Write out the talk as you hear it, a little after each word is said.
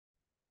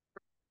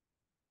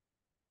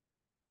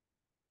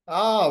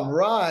All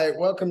right.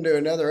 Welcome to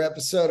another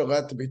episode of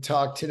Let There Be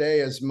Talk. Today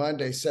is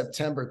Monday,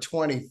 September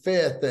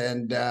 25th.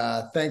 And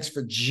thanks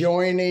for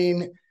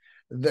joining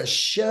the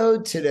show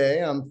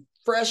today. I'm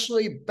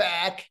freshly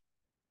back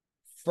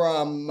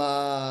from,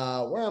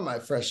 where am I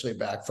freshly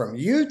back from?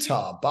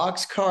 Utah,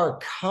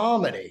 Boxcar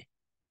Comedy.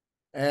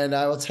 And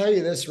I will tell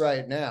you this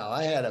right now.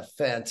 I had a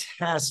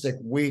fantastic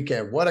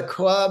weekend. What a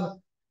club.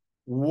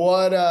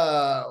 What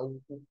a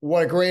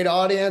what a great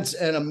audience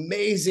and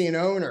amazing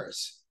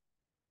owners.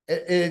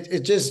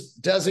 It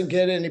just doesn't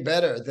get any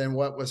better than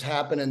what was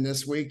happening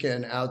this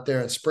weekend out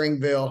there in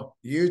Springville,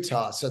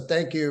 Utah. So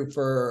thank you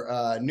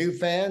for new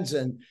fans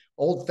and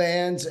old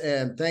fans,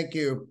 and thank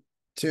you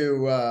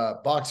to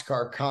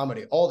Boxcar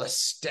Comedy. All the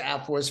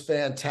staff was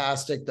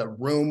fantastic. The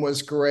room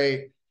was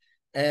great.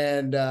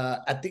 And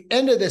at the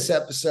end of this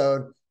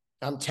episode,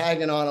 I'm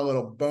tagging on a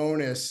little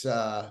bonus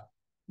love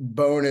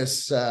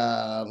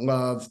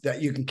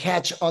that you can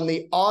catch on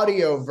the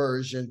audio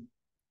version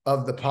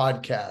of the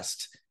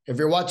podcast. If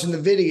you're watching the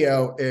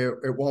video,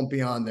 it won't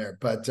be on there,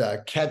 but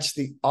catch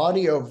the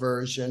audio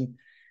version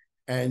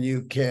and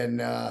you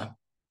can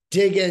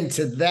dig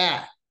into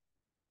that.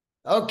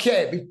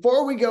 Okay,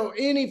 before we go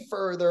any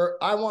further,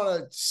 I want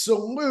to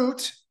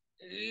salute,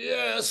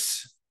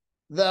 yes,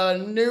 the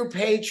new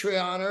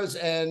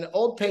Patreoners and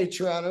old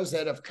Patreoners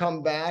that have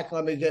come back.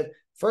 Let me get,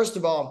 first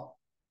of all,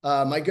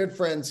 my good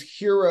friends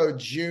Hero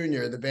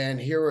Jr., the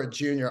band Hero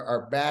Jr.,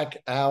 are back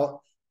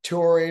out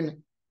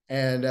touring.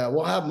 And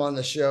we'll have them on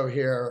the show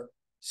here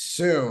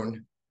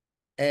soon.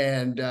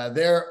 And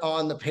they're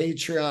on the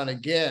Patreon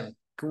again.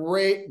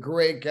 Great,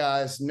 great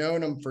guys.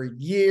 Known them for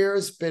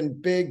years. Been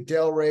big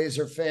Del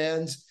Razor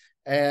fans.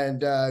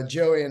 And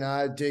Joey and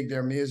I dig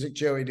their music.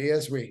 Joey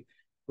Diaz, we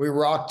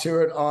rocked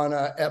to it on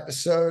an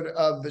episode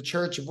of The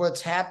Church of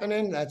What's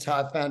Happening. That's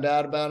how I found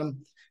out about him.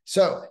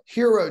 So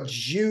Hero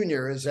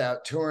Jr. is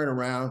out touring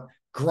around,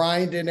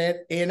 grinding it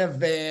in a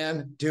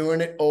van,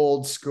 doing it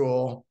old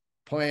school,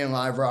 playing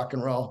live rock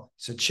and roll.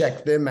 So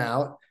check them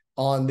out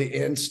on the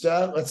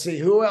Insta. Let's see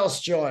who else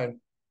joined.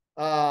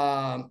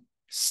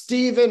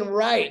 Stephen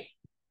Wright.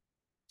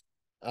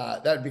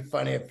 That'd be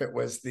funny if it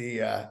was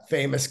the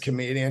famous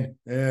comedian.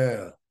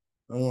 Yeah,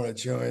 I want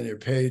to join your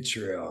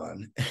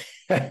Patreon.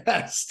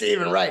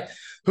 Stephen Wright,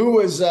 who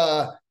was,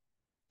 by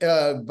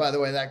the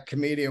way, that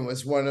comedian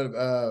was one of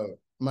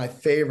my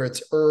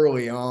favorites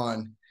early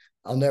on.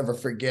 I'll never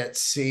forget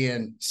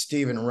seeing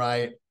Stephen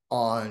Wright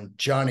on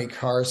Johnny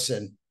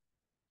Carson.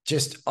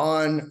 Just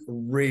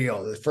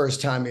unreal. The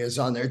first time he was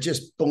on there,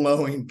 just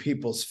blowing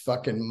people's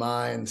fucking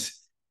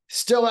minds.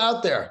 Still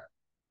out there.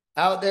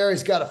 Out there.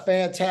 He's got a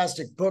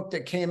fantastic book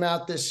that came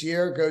out this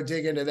year. Go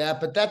dig into that.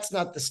 But that's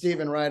not the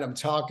Stephen Wright I'm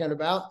talking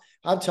about.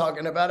 I'm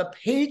talking about a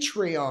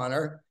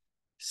Patreoner,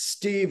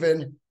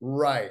 Stephen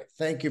Wright.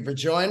 Thank you for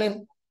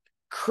joining.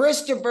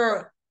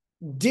 Christopher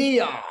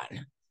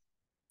Dion.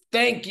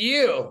 Thank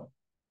you.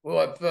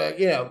 Well,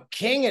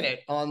 kinging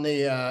it on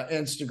the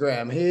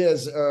Instagram. He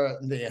is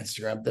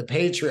the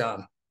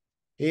Patreon.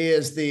 He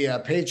is the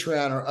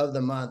Patreoner of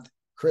the month,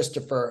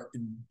 Christopher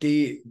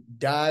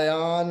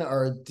Dion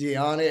or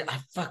Diani. I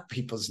fuck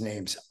people's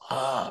names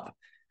up.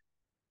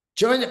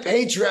 Join the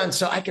Patreon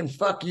so I can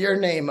fuck your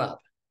name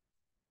up.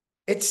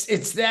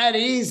 It's that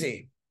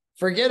easy.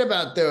 Forget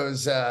about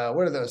those.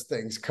 What are those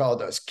things called?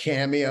 Those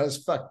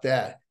cameos. Fuck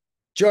that.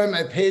 Join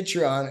my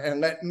Patreon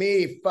and let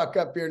me fuck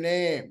up your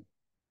name.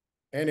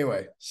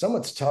 Anyway,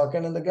 someone's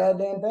talking in the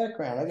goddamn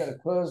background. I got to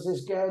close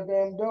this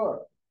goddamn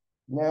door.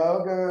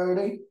 No,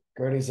 Gertie.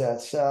 Gertie's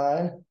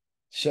outside,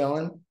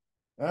 chilling.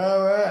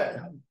 All right.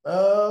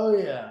 Oh,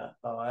 yeah.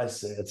 Oh, I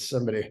see. It's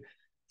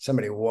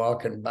somebody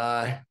walking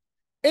by.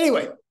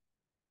 Anyway,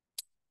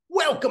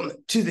 welcome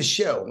to the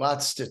show.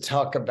 Lots to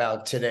talk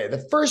about today.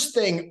 The first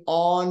thing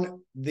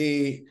on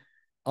the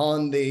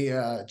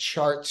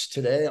charts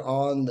today,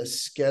 on the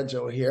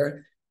schedule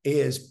here,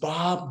 is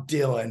Bob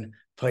Dylan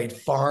played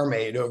Farm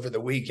Aid over the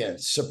weekend.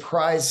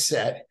 Surprise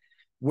set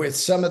with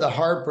some of the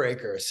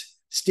Heartbreakers.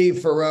 Steve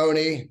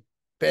Ferrone,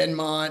 Ben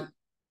Mont,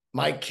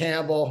 Mike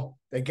Campbell.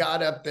 They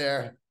got up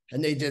there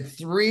and they did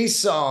 3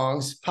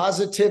 songs,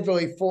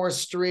 Positively 4th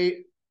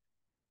Street.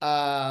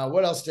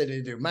 What else did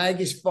they do?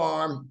 Maggie's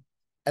Farm.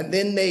 And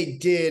then they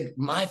did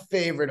my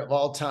favorite of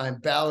all time,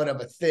 Ballad of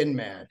a Thin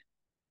Man,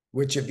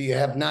 which if you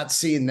have not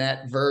seen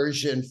that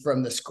version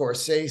from the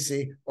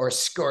Scorsese,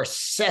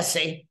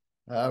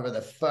 however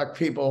the fuck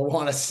people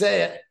want to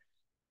say it,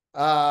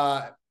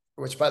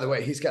 which, by the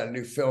way, he's got a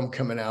new film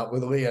coming out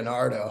with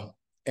Leonardo.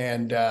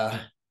 And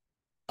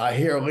I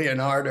hear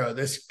Leonardo,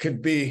 this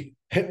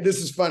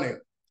is funny.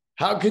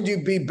 How could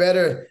you be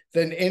better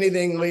than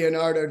anything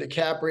Leonardo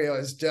DiCaprio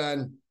has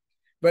done?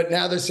 But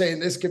now they're saying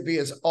this could be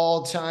his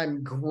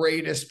all-time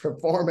greatest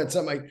performance.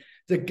 I'm like,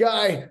 the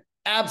guy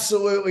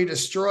absolutely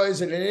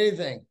destroys it in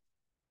anything.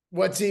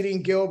 What's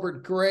Eating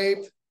Gilbert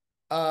Grape?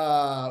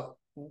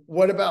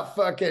 What about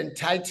fucking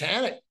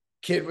Titanic?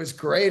 Kid was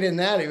great in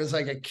that. He was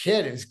like a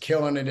kid. He was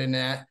killing it in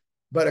that.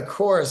 But of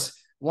course,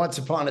 Once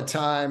Upon a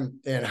Time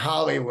in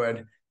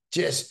Hollywood,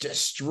 just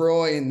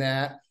destroying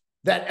that.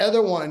 That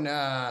other one,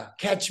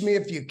 Catch Me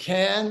If You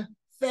Can.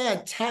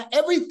 Fantastic.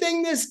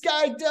 Everything this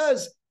guy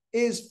does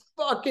is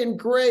fucking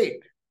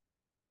great.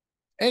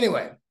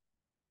 Anyway,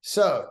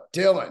 so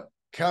Dylan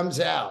comes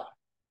out,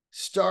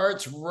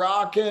 starts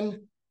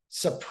rocking,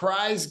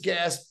 surprise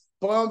guest,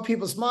 blowing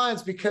people's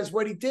minds, because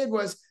what he did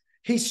was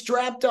he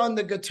strapped on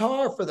the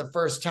guitar for the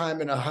first time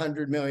in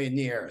 100 million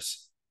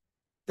years.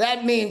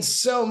 That means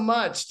so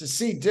much to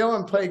see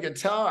Dylan play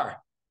guitar.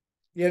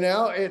 You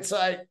know, it's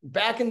like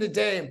back in the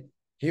day,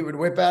 he would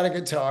whip out a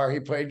guitar. He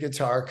played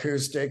guitar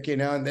acoustic, you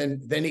know, and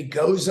then he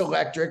goes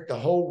electric. The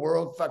whole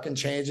world fucking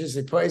changes.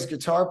 He plays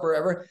guitar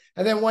forever.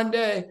 And then one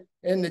day,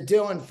 in the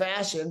Dylan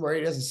fashion, where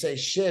he doesn't say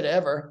shit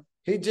ever,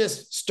 he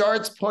just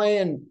starts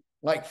playing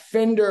like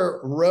Fender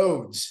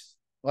Rhodes,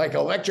 like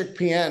electric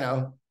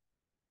piano,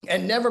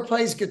 and never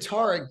plays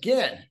guitar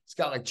again. It's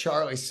got like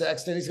Charlie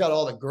Sexton. He's got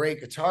all the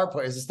great guitar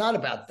players. It's not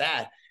about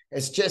that.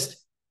 It's just,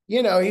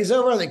 you know, he's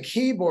over on the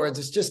keyboards.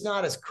 It's just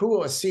not as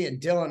cool as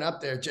seeing Dylan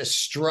up there just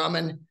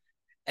strumming.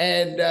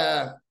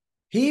 And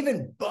he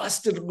even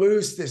busted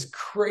loose this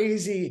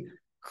crazy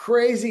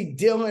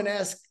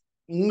Dylan-esque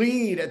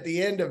lead at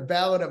the end of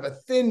Ballad of a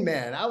Thin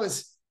Man.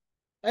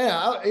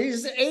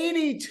 He's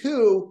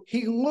 82.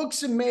 He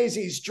looks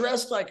amazing. He's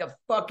dressed like a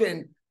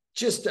fucking,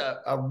 just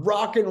a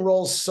rock and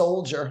roll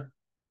soldier.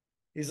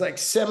 He's like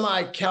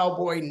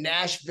semi-cowboy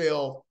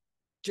Nashville,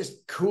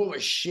 just cool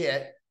as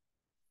shit.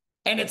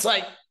 And it's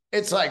like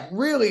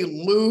really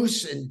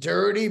loose and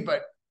dirty,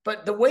 but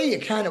the way you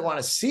kind of want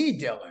to see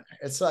Dylan.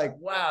 It's like,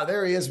 wow,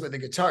 there he is with the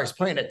guitar. He's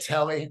playing a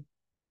telly.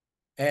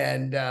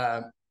 And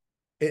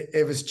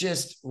it was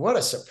just, what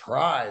a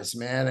surprise,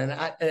 man.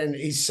 And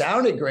he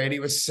sounded great. He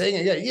was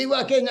singing, you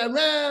walking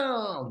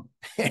around.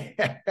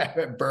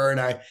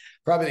 Burn,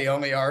 probably the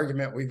only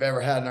argument we've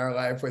ever had in our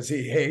life was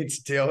he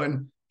hates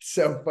Dylan.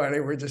 So funny.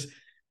 We're just,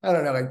 I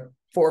don't know, like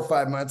 4 or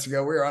 5 months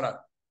ago, we were on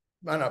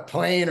a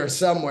plane or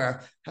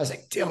somewhere. I was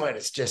like, Dylan,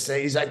 it's just,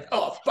 he's like,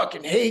 oh,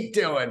 fucking hate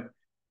Dylan.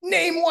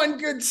 Name one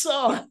good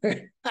song.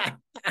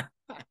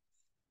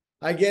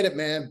 I get it,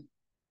 man.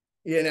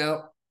 You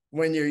know,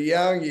 when you're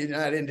young, you're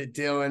not into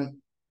Dylan.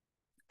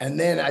 And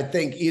then I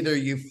think either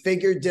you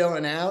figure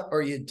Dylan out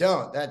or you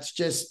don't. That's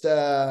just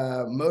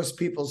most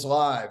people's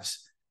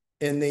lives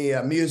in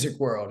the music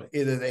world.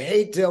 Either they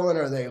hate Dylan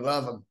or they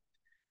love him.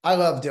 I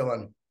love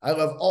Dylan. I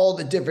love all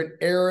the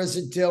different eras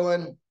of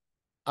Dylan.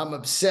 I'm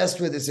obsessed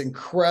with his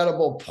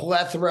incredible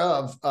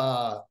plethora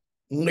of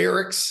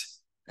lyrics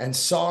and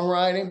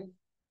songwriting.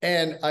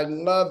 And I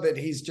love that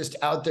he's just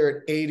out there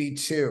at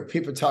 82.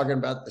 People talking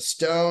about the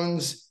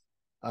Stones,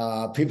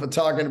 people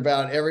talking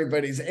about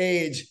everybody's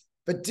age.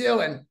 But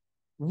Dylan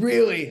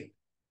really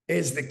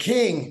is the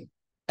king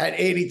at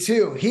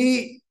 82.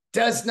 He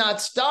does not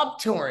stop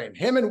touring.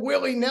 Him and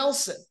Willie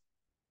Nelson.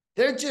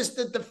 They're just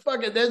at the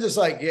fucking, they're just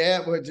like, yeah,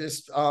 we're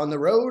just on the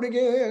road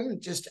again,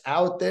 just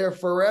out there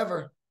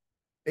forever.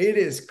 It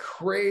is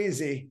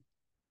crazy.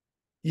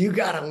 You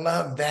got to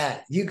love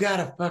that. You got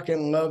to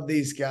fucking love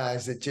these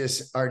guys that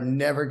just are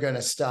never going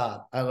to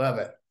stop. I love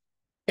it.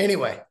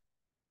 Anyway,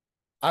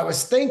 I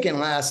was thinking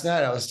last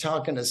night, I was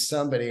talking to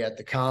somebody at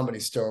the Comedy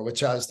Store,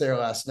 which I was there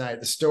last night.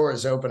 The store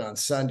is open on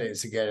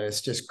Sundays again. And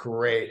it's just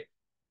great.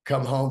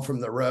 Come home from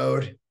the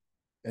road.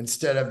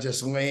 Instead of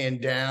just laying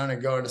down and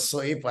going to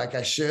sleep like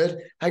I should,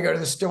 I go to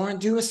the store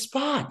and do a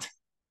spot.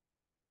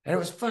 And it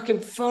was fucking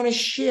fun as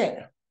shit.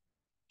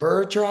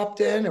 Burr dropped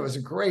in. It was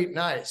a great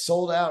night.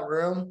 Sold out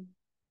room.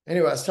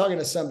 Anyway, I was talking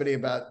to somebody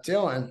about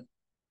Dylan,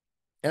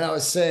 and I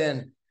was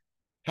saying,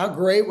 how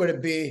great would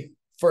it be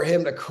for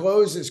him to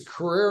close his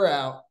career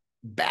out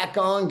back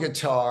on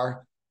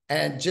guitar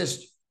and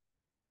just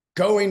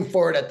going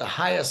for it at the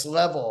highest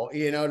level,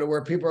 you know, to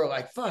where people are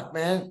like, fuck,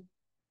 man.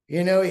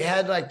 You know, he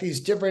had like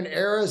these different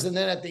eras. And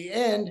then at the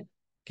end,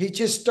 he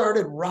just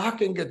started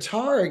rocking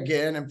guitar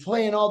again and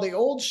playing all the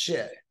old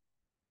shit.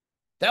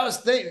 That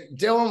was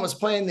Dylan was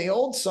playing the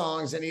old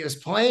songs and he was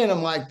playing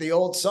them like the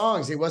old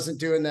songs. He wasn't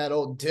doing that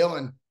old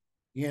Dylan,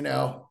 you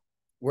know,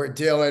 where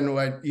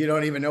Dylan, you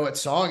don't even know what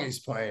song he's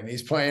playing.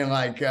 He's playing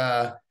like,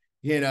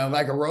 you know,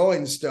 like a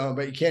Rolling Stone,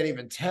 but you can't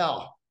even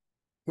tell,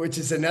 which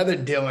is another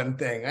Dylan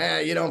thing.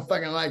 You don't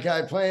fucking like how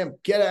I play him?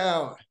 Get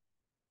out.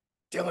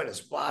 Dylan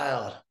is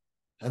wild.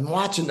 I'm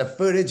watching the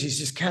footage. He's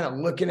just kind of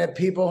looking at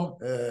people,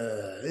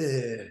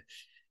 you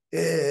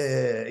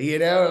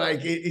know,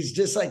 like he's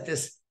just like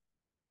this.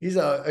 He's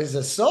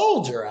a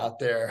soldier out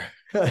there.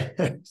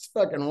 It's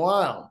fucking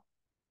wild.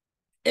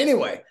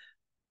 Anyway,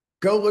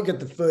 go look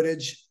at the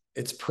footage.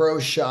 It's pro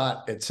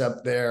shot. It's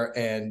up there.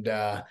 And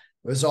it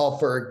was all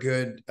for a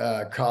good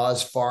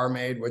cause, Farm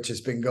Aid, which has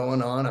been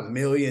going on a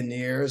million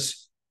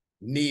years.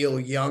 Neil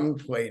Young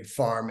played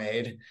Farm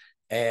Aid.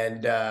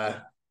 And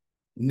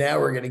now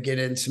we're going to get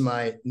into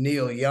my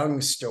Neil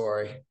Young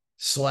story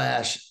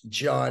 /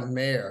 John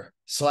Mayer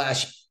 /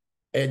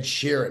 Ed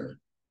Sheeran.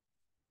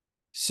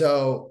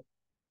 So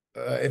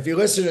if you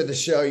listen to the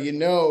show, you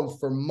know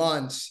for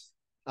months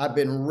I've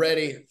been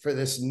ready for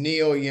this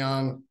Neil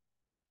Young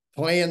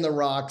playing the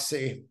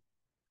Roxy,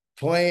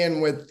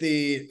 playing with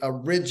the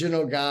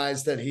original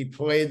guys that he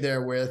played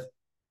there with,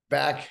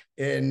 back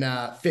in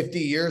 50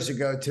 years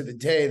ago to the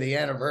day, the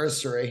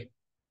anniversary.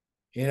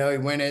 He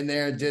went in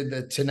there and did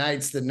the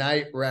Tonight's the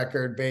Night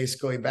record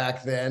basically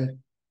back then,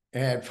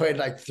 and played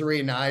like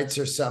 3 nights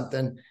or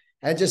something,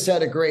 and just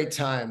had a great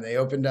time. They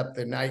opened up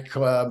the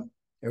nightclub.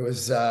 It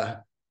was,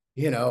 the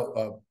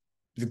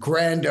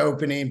grand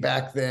opening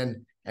back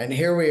then. And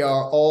here we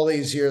are all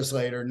these years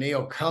later.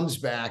 Neil comes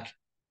back.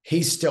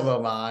 He's still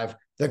alive.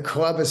 The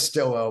club is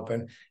still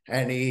open,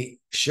 and he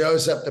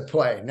shows up to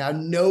play. Now,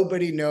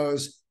 nobody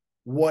knows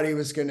what he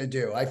was going to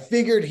do. I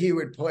figured he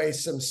would play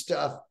some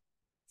stuff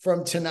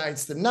from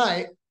Tonight's the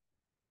Night,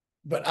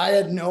 but I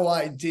had no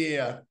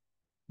idea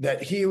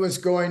that he was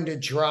going to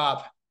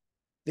drop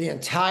the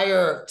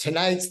entire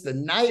Tonight's the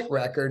Night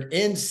record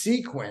in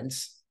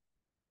sequence,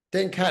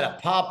 then kind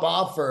of pop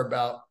off for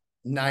about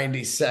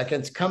 90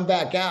 seconds, come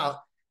back out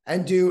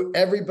and do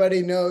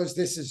Everybody Knows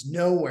This Is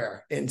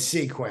Nowhere in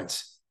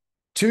sequence.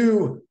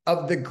 2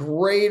 of the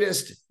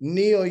greatest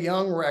Neil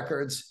Young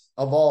records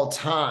of all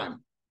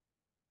time.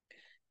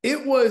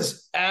 It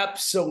was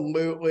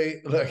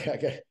absolutely, look,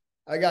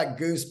 I got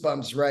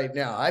goosebumps right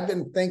now. I've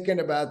been thinking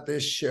about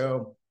this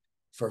show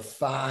for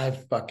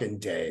 5 fucking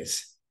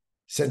days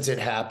since it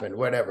happened.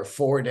 Whatever,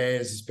 4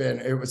 days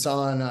it was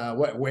on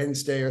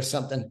Wednesday or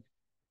something.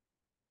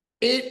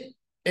 It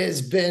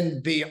has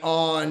been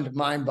beyond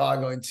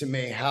mind-boggling to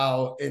me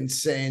how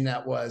insane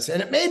that was.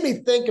 And it made me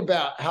think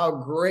about how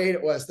great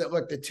it was that,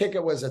 look, the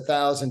ticket was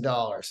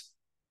 $1,000.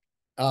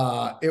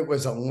 It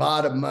was a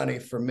lot of money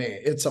for me.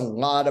 It's a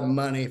lot of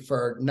money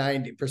for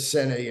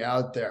 90% of you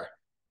out there.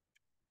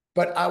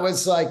 But I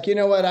was like, you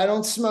know what? I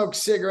don't smoke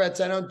cigarettes.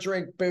 I don't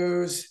drink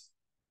booze.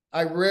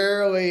 I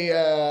rarely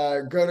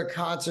go to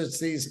concerts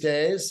these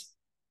days.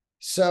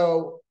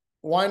 So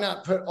why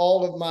not put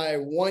all of my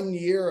 1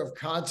 year of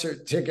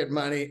concert ticket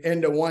money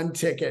into one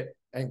ticket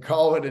and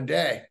call it a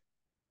day?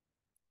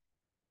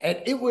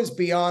 And it was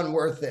beyond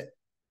worth it.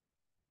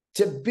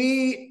 To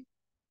be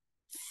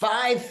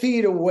 5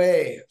 feet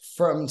away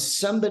from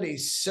somebody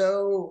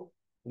so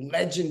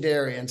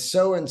legendary and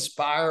so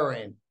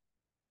inspiring.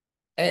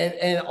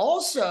 And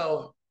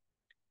also,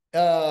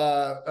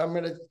 I'm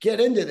going to get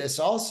into this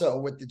also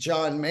with the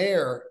John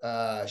Mayer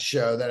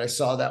show that I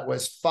saw that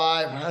was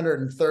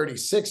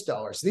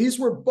 $536. These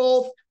were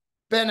both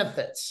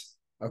benefits,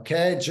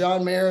 okay?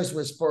 John Mayer's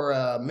was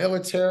for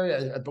military,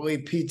 I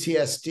believe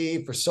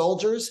PTSD for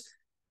soldiers.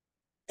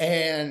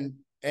 And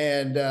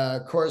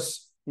of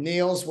course,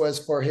 Neil's was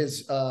for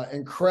his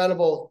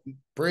incredible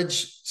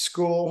bridge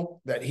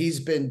school that he's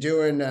been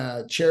doing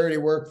charity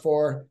work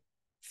for,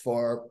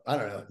 I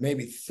don't know,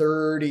 maybe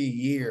 30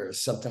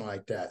 years, something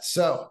like that.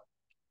 So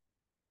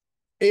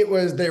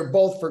they're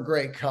both for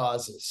great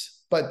causes.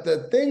 But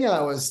the thing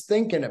I was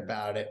thinking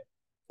about it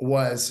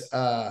was,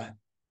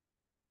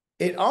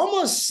 it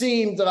almost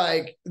seemed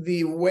like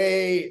the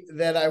way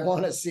that I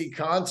want to see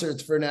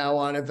concerts for now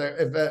on, if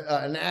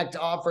an act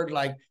offered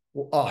like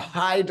a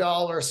high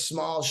dollar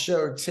small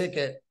show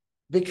ticket,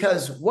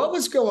 because what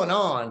was going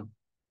on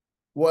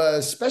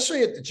was,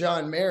 especially at the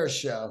John Mayer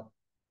show,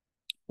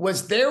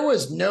 was there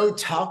was no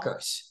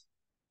talkers.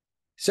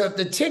 So if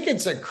the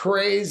ticket's a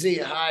crazy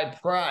high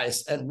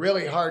price and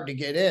really hard to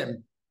get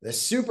in, the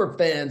super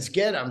fans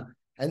get them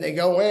and they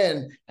go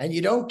in, and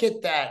you don't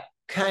get that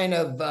kind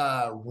of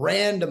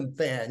random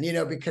fan,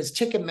 because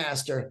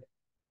Ticketmaster,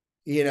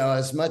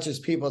 as much as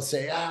people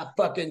say,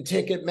 fucking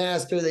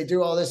Ticketmaster, they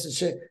do all this and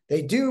shit,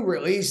 they do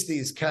release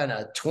these kind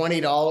of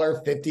 $20,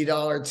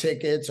 $50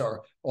 tickets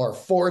or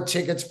 4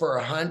 tickets for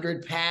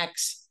 100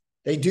 packs.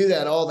 They do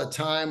that all the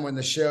time when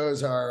the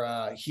shows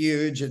are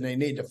huge and they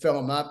need to fill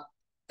them up.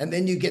 And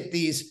then you get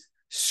these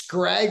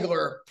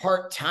scraggler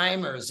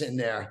part-timers in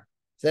there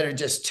that are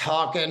just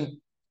talking.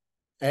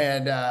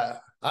 And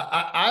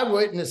I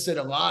witnessed it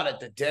a lot at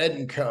the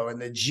Dead & Co. and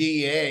the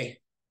GA.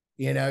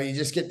 You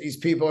just get these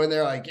people in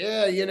there like,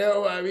 yeah,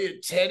 I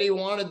mean, Teddy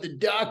wanted the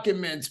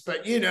documents,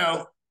 but,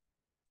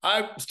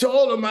 I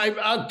told him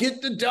I'll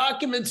get the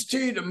documents to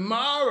you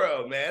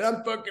tomorrow, man.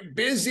 I'm fucking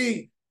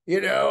busy.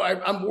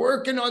 I'm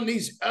working on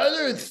these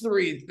other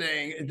 3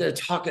 things. They're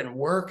talking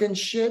work and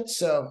shit.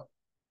 So,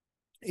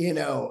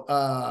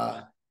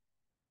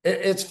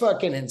 it's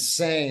fucking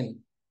insane.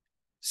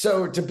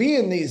 So to be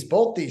in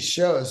both these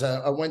shows,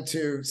 I went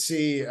to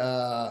see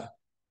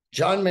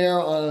John Mayer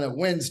on a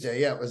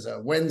Wednesday. Yeah, it was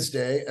a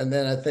Wednesday. And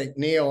then I think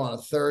Neil on a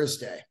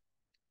Thursday.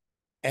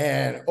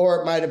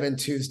 Or it might have been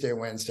Tuesday,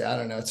 Wednesday. I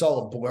don't know. It's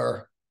all a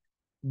blur.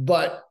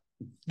 But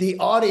the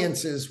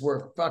audiences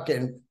were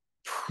fucking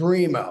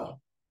primo.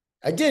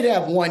 I did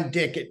have one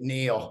dick at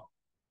Neil.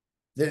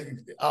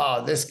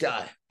 This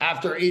guy,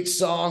 after each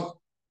song,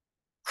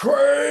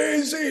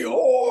 crazy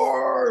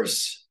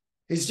horse.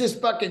 He's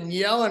just fucking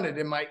yelling it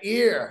in my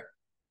ear.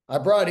 I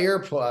brought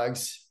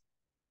earplugs,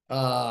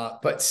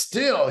 but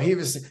still, he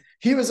was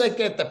like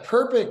at the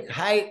perfect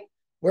height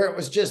where it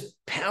was just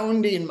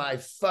pounding my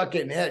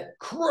fucking head.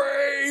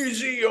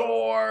 Crazy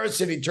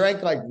horse. And he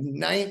drank like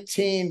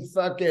 19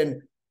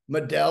 fucking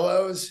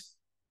Modelo's.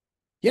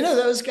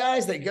 Those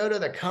guys, they go to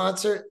the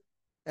concert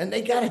and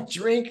they got to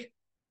drink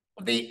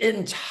the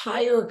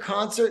entire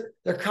concert,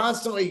 they're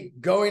constantly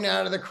going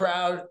out of the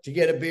crowd to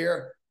get a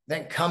beer,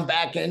 then come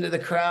back into the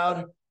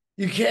crowd.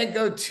 You can't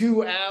go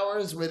 2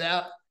 hours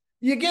without,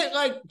 you get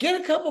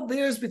a couple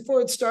beers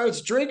before it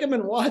starts, drink them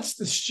and watch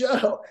the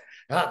show.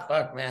 Ah,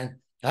 fuck, man.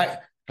 I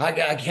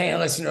can't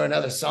listen to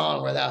another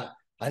song without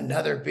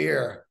another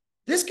beer.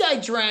 This guy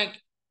drank,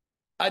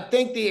 I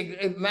think the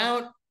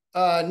amount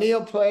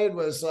Neil played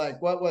was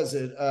like, what was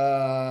it?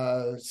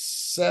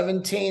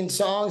 17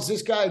 songs.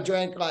 This guy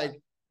drank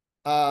like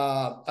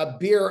a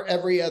beer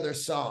every other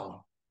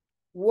song.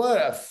 What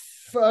a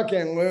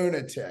fucking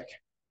lunatic.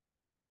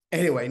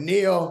 Anyway,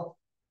 Neil,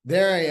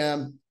 there I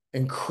am,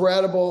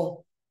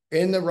 incredible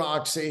in the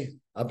Roxy,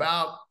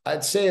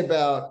 I'd say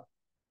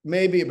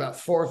maybe about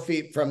 4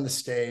 feet from the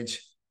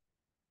stage.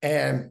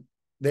 And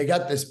they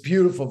got this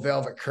beautiful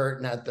velvet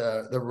curtain at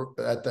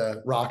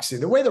the Roxy.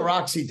 The way the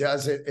Roxy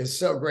does it is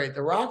so great.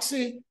 The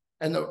Roxy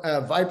and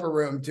the Viper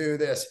Room do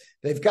this.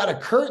 They've got a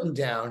curtain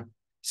down,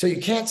 so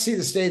you can't see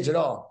the stage at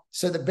all.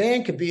 So the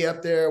band could be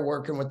up there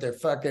working with their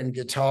fucking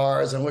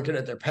guitars and looking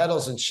at their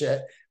pedals and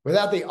shit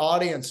without the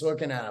audience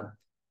looking at them.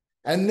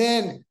 And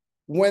then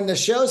when the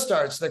show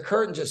starts, the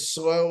curtain just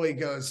slowly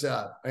goes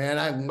up. And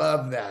I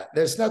love that.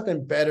 There's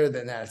nothing better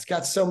than that. It's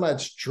got so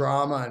much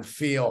drama and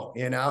feel,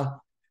 you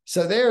know?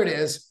 So there it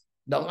is.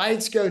 The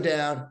lights go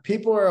down.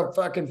 People are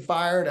fucking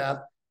fired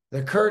up.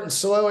 The curtain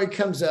slowly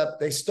comes up.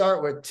 They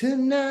start with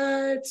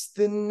 "Tonight's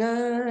the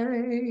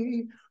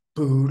night.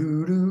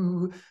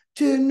 Boo-doo-doo.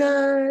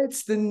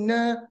 Tonight's the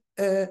night.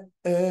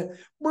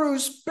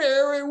 Bruce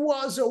Perry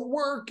was a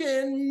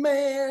working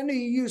man.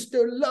 He used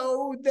to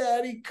load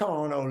that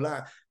Econo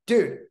line."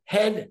 Dude,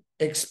 head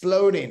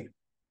exploding.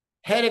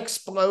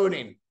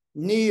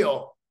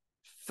 Neil,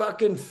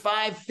 fucking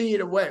 5 feet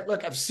away.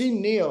 Look, I've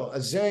seen Neil a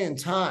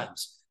zillion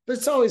times, but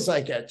it's always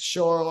like at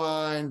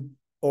Shoreline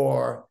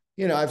or,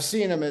 you know, I've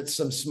seen him at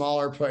some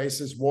smaller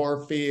places,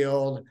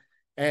 Warfield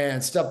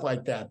and stuff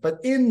like that. But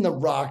in the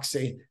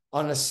Roxy,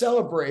 on a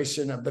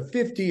celebration of the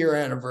 50-year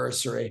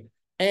anniversary,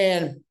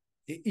 and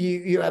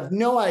you have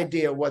no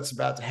idea what's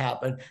about to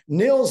happen.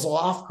 Nils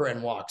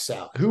Lofgren walks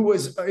out, who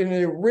was an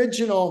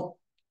original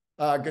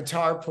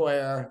guitar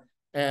player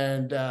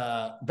and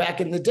back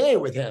in the day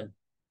with him.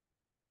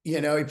 You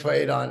know, he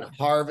played on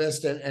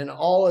Harvest and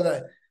all of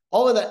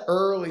that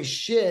early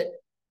shit,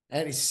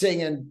 and he's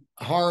singing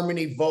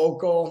harmony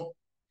vocal,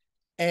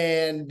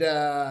 and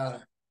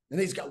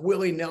he's got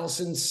Willie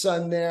Nelson's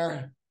son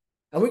there.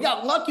 And we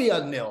got lucky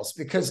on Nils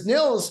because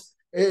Nils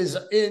is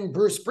in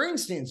Bruce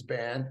Springsteen's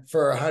band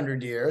for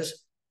 100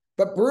 years,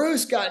 but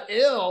Bruce got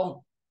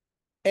ill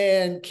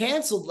and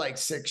canceled like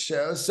 6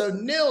 shows. So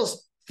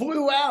Nils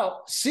flew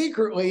out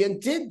secretly and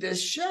did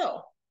this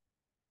show.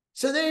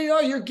 So there you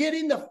are. You're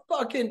getting the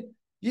fucking,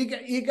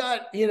 you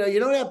got, you know, you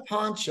don't have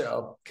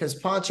Poncho because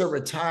Poncho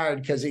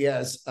retired because he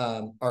has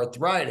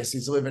arthritis.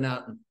 He's living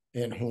out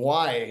in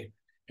Hawaii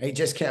and he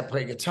just can't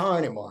play guitar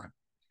anymore.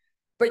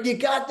 But you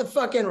got the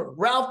fucking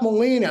Ralph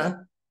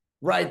Molina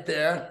right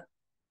there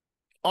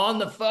on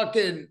the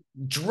fucking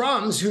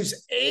drums,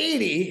 who's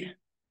 80.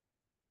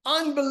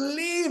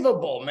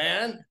 Unbelievable,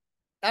 man.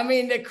 I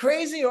mean, the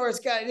Crazy Horse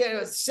guy, you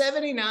know,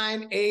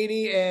 79,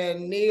 80,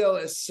 and Neil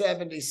is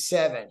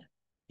 77,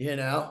 you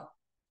know?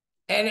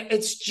 And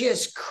it's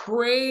just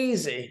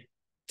crazy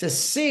to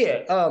see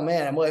it. Oh,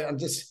 man,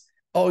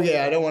 oh,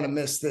 yeah, I don't want to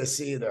miss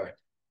this either.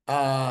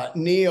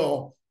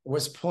 Neil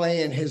was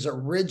playing his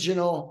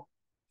original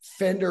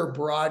Fender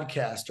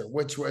Broadcaster,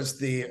 which was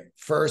the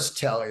first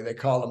telly. They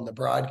call them the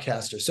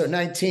Broadcaster. So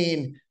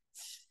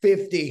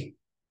 1950,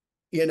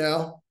 you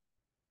know,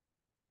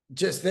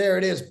 just there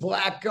it is.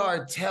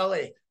 Blackguard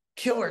telly,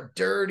 killer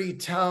dirty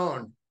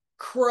tone,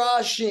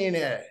 crushing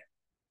it.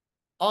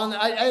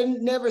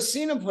 I'd never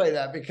seen him play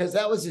that because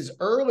that was his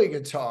early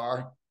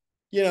guitar.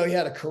 You know, he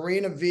had a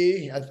Carina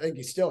V. I think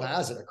he still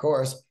has it, of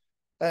course.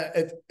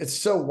 It's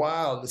so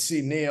wild to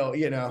see Neil,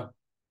 you know,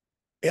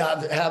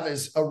 have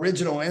his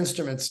original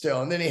instrument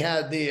still. And then he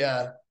had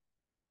the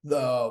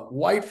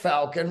White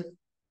Falcon.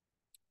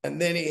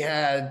 And then he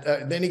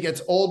had, then he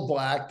gets Old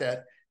Black,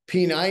 that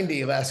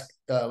P90 Les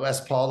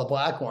Paul, the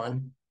black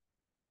one.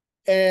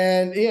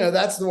 And, you know,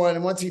 that's the one.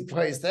 And once he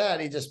plays that,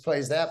 he just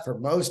plays that for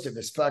most of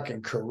his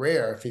fucking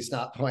career if he's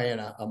not playing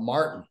a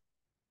Martin.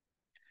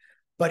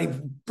 But he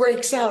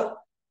breaks out.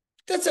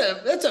 That's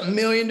a $1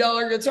 million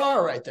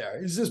guitar right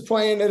there. He's just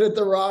playing it at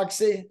the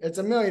Roxy. It's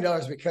 $1 million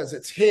because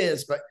it's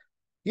his. But,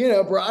 you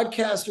know,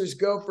 broadcasters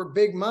go for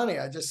big money.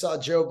 I just saw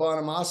Joe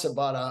Bonamassa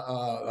bought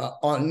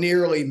a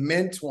nearly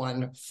mint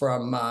one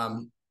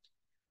from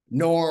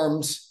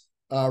Norm's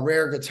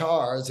Rare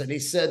Guitars, and he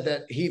said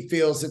that he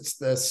feels it's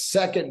the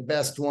second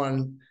best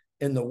one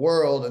in the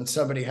world, and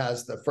somebody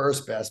has the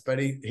first best. But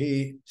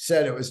he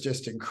said it was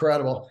just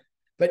incredible.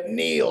 But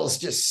Neil's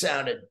just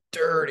sounded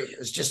dirty. It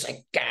was just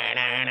like,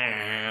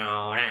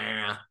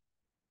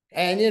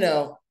 and you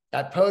know,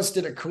 I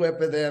posted a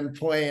clip of them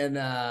playing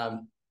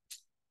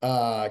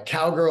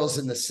Cowgirls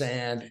in the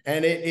Sand,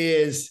 and it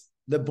is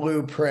the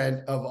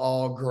blueprint of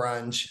all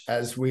grunge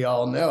as we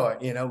all know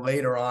it. You know,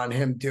 later on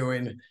him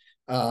doing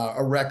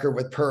a record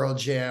with Pearl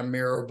Jam,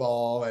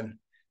 Mirrorball,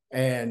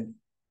 and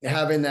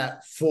having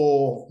that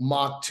full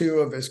Mach 2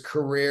 of his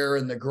career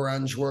in the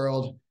grunge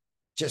world,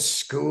 just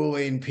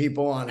schooling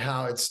people on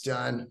how it's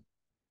done.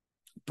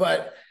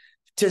 But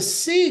to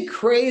see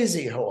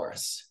Crazy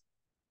Horse,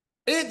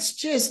 it's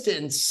just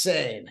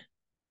insane.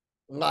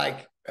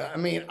 Like, I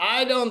mean,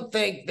 I don't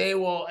think they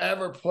will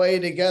ever play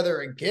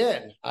together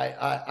again.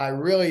 I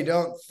really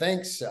don't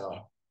think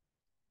so.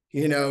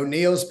 You know,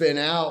 Neil's been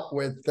out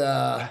with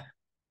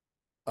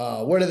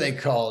what are they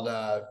called?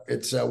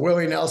 It's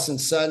Willie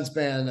Nelson's son's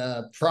band,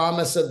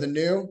 Promise of the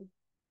New.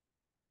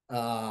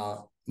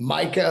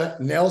 Micah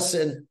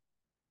Nelson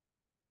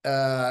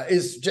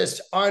is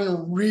just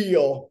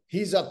unreal.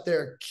 He's up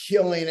there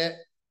killing it,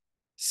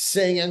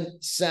 singing,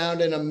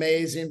 sounding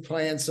amazing,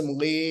 playing some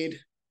lead,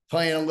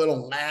 playing a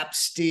little lap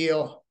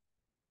steel.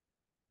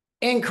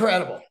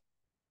 Incredible.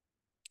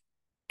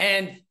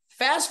 And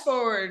fast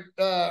forward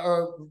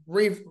or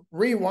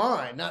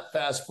rewind, not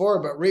fast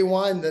forward, but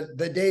rewind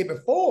the day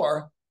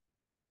before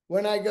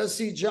when I go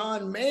see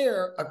John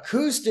Mayer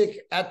acoustic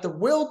at the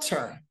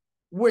Wiltern,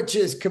 which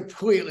is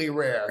completely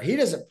rare. He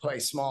doesn't play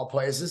small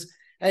places.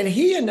 And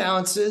he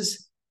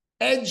announces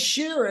Ed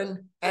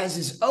Sheeran as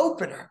his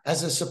opener,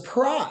 as a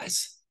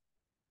surprise.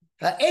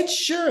 Ed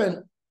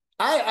Sheeran,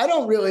 I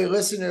don't really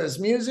listen to his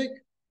music,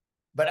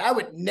 but I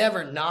would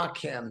never knock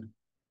him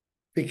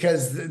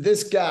because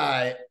this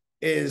guy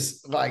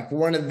is like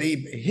one of the,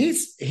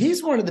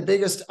 he's one of the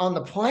biggest on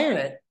the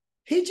planet.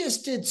 He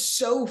just did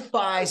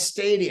SoFi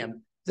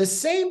Stadium, the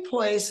same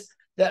place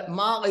that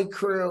Motley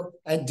Crue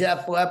and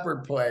Def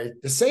Leppard played,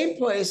 the same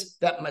place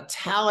that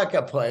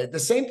Metallica played, the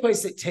same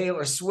place that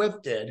Taylor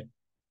Swift did.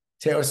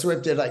 Taylor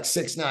Swift did like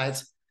 6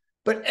 nights,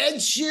 but Ed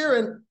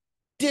Sheeran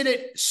did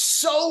it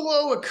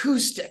solo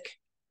acoustic,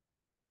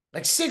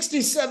 like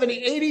 60, 70,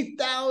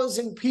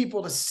 80,000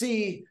 people to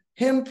see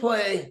him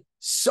play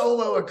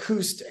solo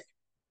acoustic.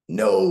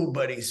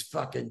 Nobody's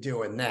fucking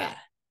doing that.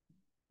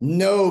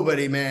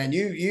 Nobody, man.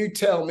 You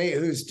tell me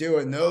who's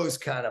doing those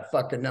kind of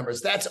fucking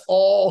numbers. That's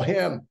all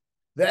him.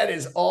 That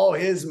is all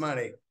his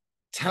money.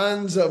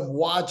 Tons of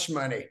watch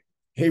money.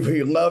 He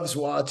loves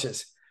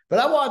watches. But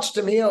I watched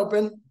him. He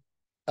opened.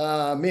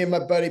 Me and my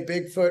buddy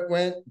Bigfoot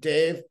went.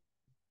 Dave,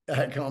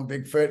 I call him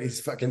Bigfoot.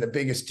 He's fucking the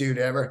biggest dude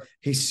ever.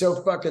 He's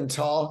so fucking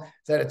tall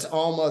that it's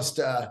almost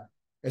a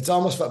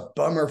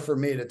bummer for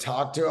me to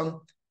talk to him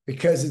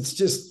because it's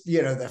just,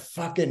 you know, the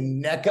fucking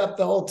neck up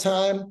the whole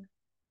time.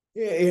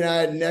 You know, I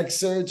had neck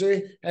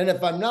surgery. And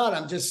if I'm not,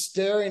 I'm just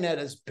staring at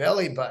his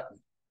belly button.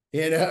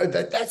 You know,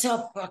 that's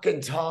how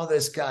fucking tall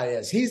this guy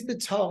is. He's the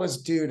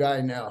tallest dude I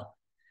know.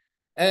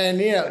 And,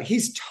 you know,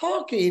 he's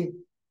talking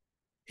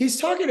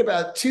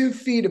about 2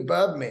 feet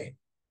above me.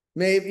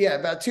 Maybe, yeah,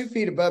 about 2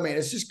 feet above me. And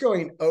it's just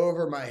going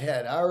over my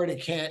head. I already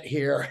can't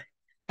hear.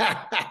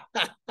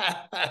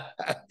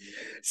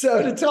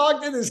 So to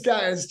talk to this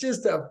guy is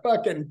just a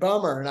fucking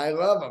bummer. And I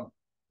love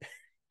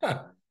him.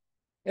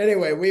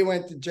 Anyway, we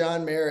went to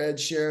John Mayer, Ed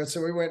Sheeran.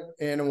 So we went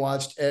in and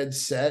watched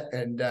Ed's set,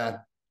 and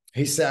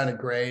he sounded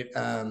great.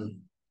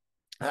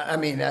 I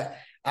mean,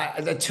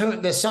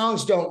 the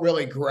songs don't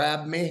really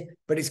grab me,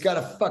 but he's got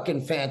a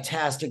fucking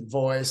fantastic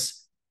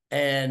voice,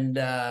 and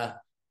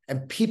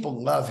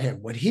people love him.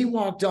 When he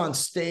walked on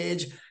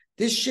stage,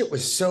 this shit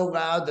was so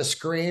loud, the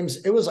screams,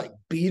 it was like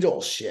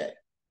Beatles shit.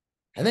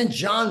 And then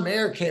John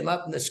Mayer came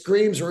up, and the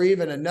screams were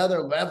even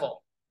another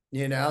level,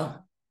 you know,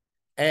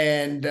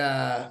 and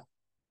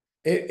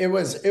it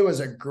was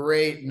a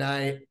great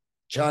night.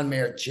 John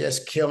Mayer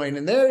just killing.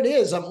 And there it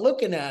is. I'm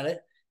looking at it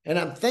and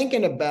I'm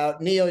thinking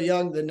about Neil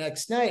Young the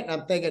next night. And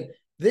I'm thinking,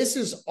 this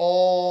is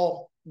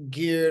all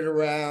geared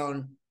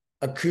around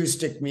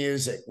acoustic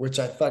music, which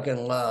I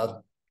fucking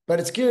love. But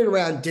it's geared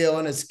around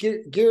Dylan. It's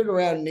geared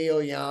around Neil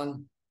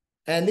Young.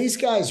 And these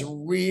guys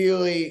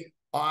really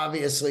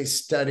obviously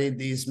studied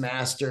these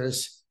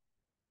masters,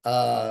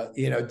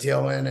 you know,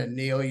 Dylan and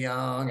Neil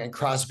Young and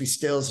Crosby,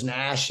 Stills,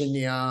 Nash and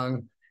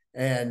Young.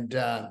 And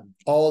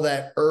all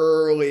that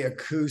early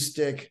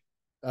acoustic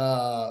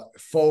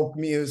folk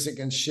music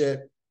and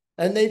shit.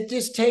 And they've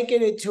just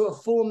taken it to a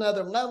full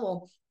nother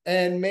level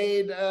and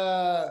made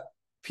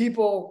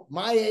people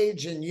my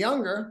age and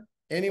younger,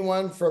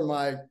 anyone from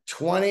like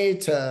 20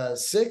 to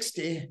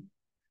 60,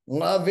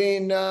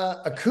 loving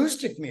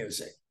acoustic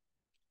music,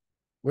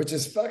 which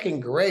is fucking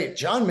great.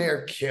 John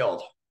Mayer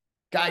killed.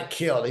 Guy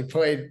killed. He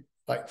played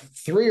like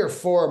 3 or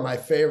 4 of my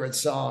favorite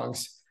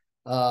songs.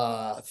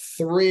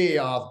 3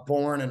 off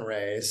Born and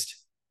Raised,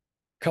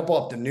 a couple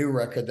off the new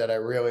record that I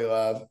really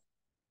love.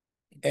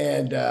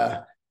 And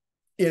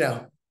you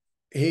know,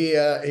 he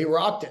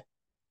rocked it.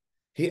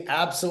 He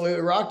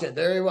absolutely rocked it.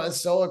 There he was,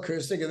 solo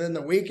acoustic. And then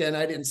the weekend,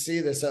 I didn't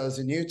see this, I was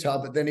in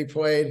Utah, but then he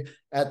played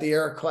at the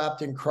Eric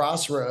Clapton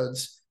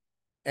Crossroads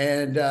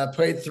and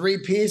played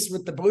 3-piece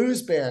with the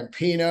blues band,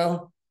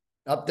 Pino,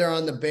 up there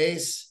on the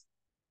bass.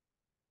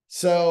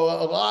 So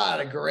a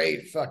lot of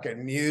great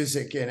fucking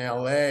music in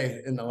LA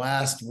in the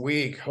last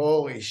week.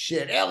 Holy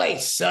shit. LA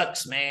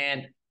sucks,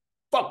 man.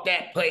 fuck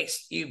that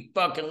place, you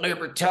fucking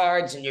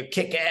libertards and your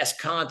kick-ass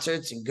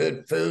concerts and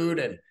good food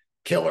and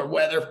killer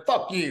weather.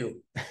 Fuck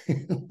you.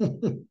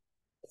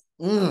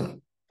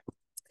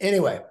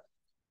 Anyway,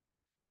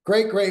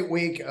 great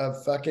week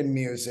of fucking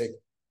music.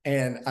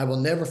 And I will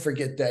never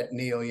forget that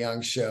Neil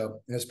Young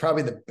show. It was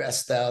probably the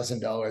best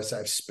 $1,000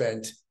 I've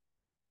spent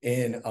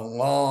in a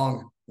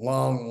long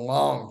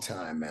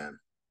time, man.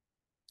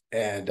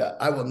 And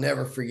I will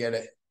never forget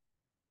it.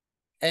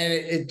 And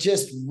it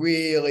just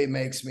really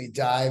makes me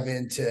dive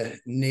into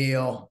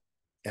Neil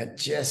and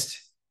just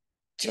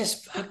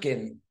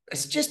fucking,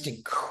 it's just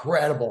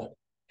incredible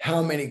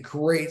how many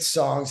great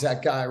songs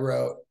that guy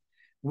wrote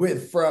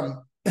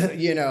from,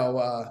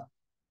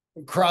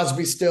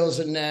 Crosby, Stills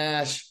and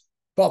Nash,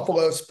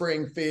 Buffalo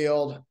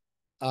Springfield,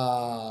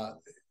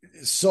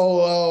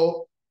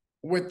 solo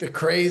with the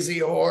Crazy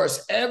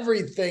Horse,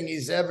 everything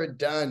he's ever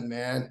done,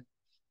 man.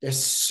 There's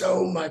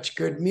so much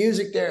good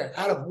music there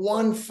out of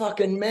one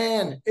fucking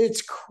man.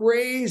 It's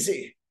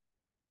crazy.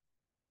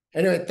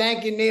 Anyway,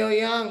 thank you, Neil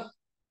Young.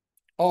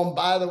 Oh, and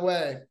by the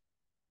way,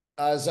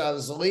 as I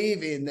was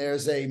leaving,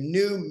 there's a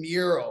new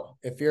mural.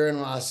 If you're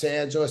in Los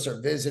Angeles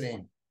or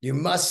visiting, you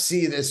must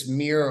see this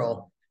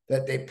mural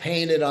that they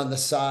painted on the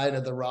side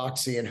of the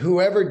Roxy. And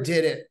whoever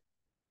did it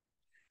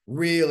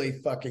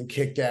really fucking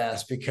kicked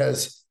ass,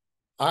 because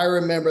I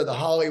remember the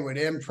Hollywood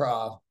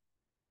Improv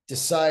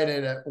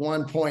decided at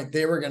one point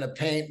they were going to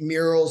paint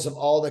murals of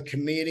all the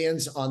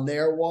comedians on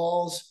their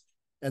walls.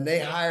 And they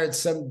hired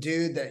some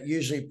dude that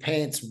usually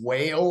paints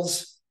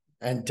whales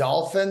and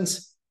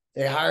dolphins.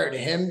 They hired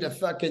him to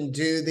fucking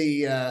do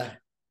the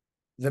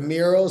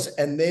murals,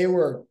 and they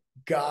were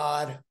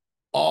god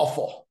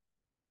awful.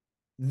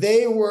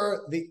 They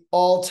were the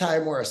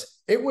all-time worst.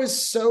 It was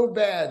so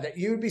bad that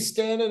you'd be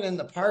standing in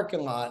the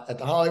parking lot at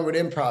the Hollywood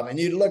Improv and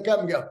you'd look up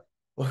and go,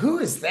 well, who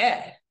is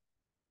that?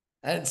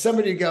 And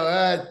somebody would go,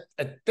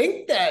 I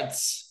think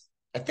that's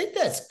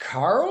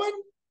Carlin,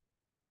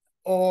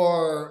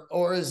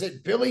 or is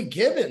it Billy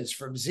Gibbons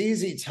from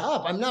ZZ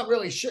Top? I'm not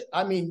really sure.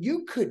 I mean,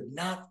 you could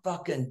not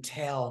fucking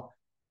tell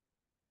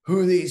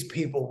who these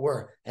people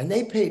were, and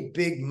they paid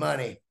big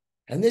money.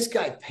 And this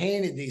guy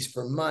painted these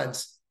for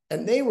months,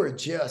 and they were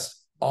just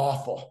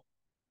awful.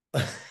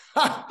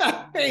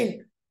 I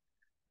mean,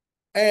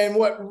 and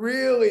what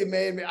really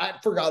made me, I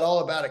forgot all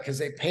about it because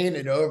they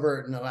painted over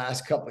it in the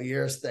last couple of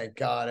years, thank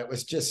God. It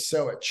was just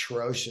so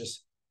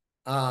atrocious.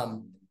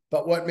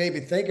 But what made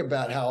me think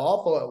about how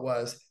awful it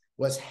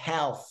was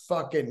how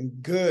fucking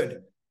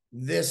good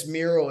this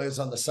mural is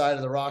on the side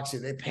of the Roxy.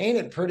 They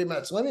painted pretty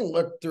much, let me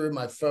look through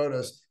my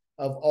photos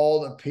of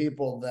all the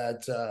people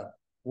that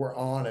were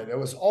on it. It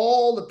was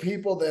all the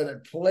people that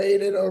had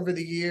played it over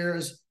the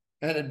years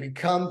and had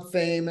become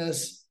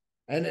famous.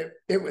 And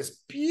it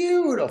was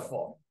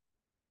beautiful.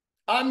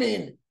 I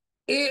mean,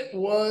 it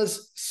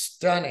was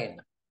stunning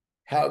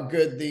how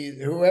good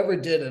whoever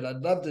did it.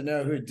 I'd love to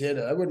know who did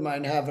it. I wouldn't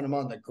mind having them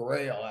on the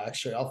Grail,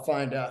 actually. I'll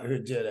find out who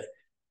did it.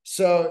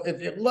 So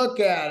if you look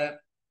at it,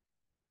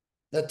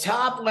 the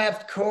top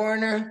left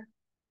corner,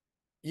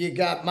 you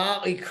got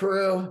Motley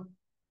Crue.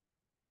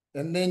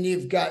 And then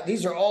you've got,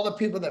 these are all the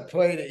people that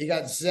played it. You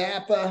got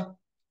Zappa.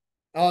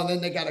 Oh, and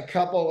then they got a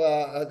couple,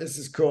 this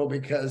is cool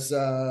because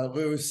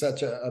Lou's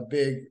such a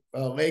big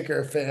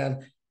Laker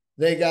fan.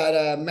 They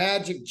got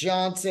Magic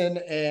Johnson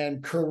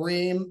and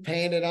Kareem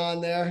painted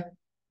on there.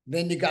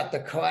 Then you got The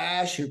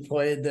Clash, who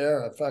played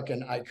there, a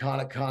fucking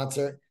iconic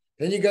concert.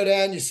 Then you go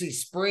down, you see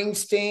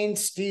Springsteen,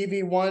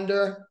 Stevie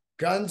Wonder,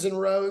 Guns N'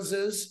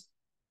 Roses.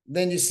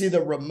 Then you see the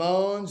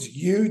Ramones,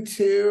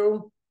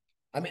 U2.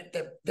 I mean,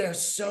 they're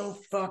so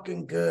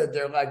fucking good.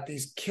 They're like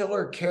these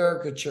killer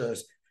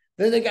caricatures.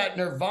 Then they got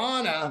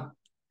Nirvana,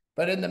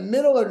 but in the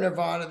middle of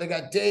Nirvana, they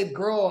got Dave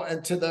Grohl,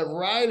 and to the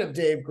right of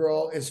Dave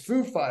Grohl is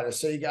Foo Fighters.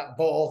 So you got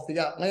both. You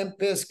got Limp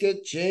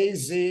Bizkit,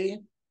 Jay-Z.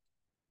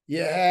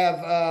 You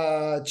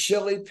have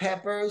Chili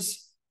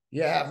Peppers.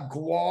 You have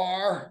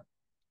Guar.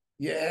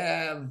 You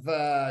have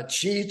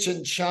Cheech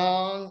and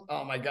Chong.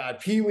 Oh, my God.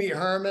 Pee Wee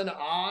Herman,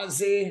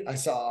 Ozzy. I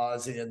saw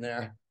Ozzy in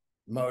there.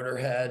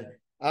 Motorhead.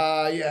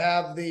 You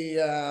have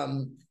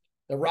the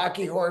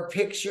Rocky Horror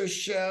Picture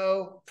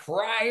Show,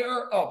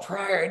 Pryor. Oh,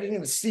 Pryor. I didn't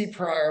even see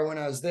Pryor when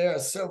I was there.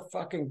 It's so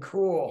fucking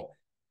cool.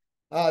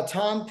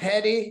 Tom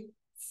Petty,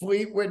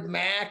 Fleetwood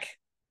Mac,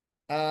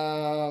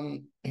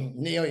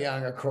 Neil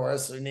Young, of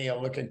course.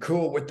 Neil looking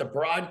cool with the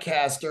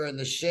broadcaster and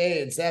the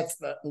shades. That's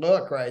the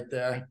look right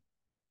there.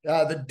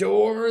 The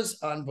Doors,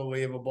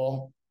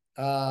 unbelievable.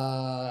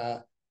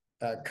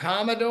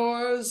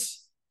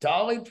 Commodores,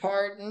 Dolly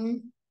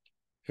Parton.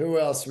 Who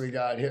else we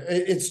got here?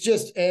 It's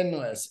just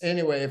endless.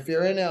 Anyway, if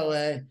you're in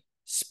LA,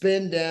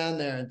 spin down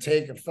there and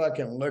take a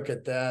fucking look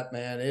at that,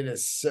 man. It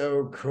is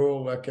so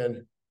cool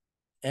looking.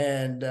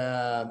 And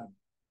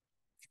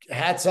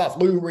hats off,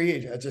 Lou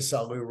Reed. I just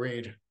saw Lou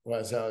Reed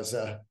as I was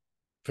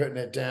putting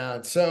it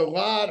down. So a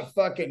lot of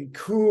fucking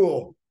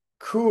cool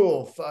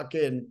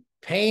fucking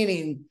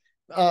painting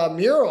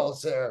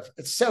murals there.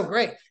 It's so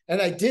great.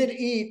 And I did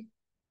eat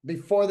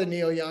before the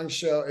Neil Young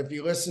show. If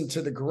you listen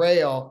to the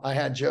Grail, I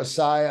had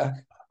Josiah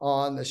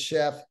on the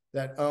chef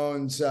that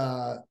owns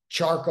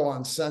Charcoal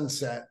on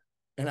Sunset.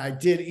 And I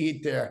did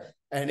eat there,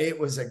 and it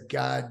was a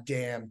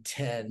goddamn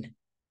 10.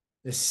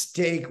 The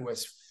steak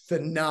was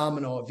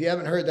phenomenal. If you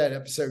haven't heard that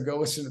episode, go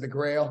listen to The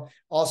Grail.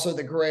 Also,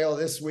 The Grail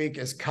this week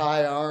is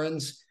Kai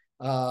Arons,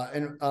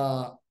 an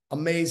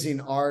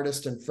amazing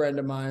artist and friend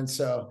of mine.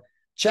 So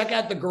check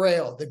out The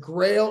Grail. The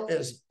Grail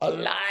is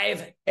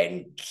alive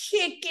and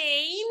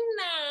kicking.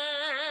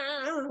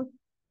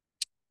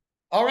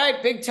 All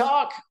right, big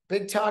talk.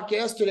 Big talk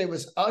yesterday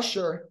was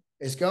Usher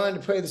is going to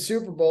play the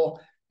Super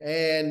Bowl.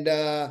 And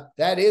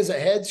that is a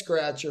head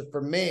scratcher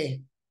for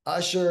me.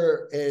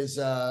 Usher is,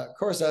 of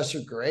course,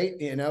 Usher great,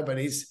 but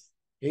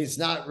he's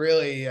not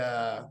really.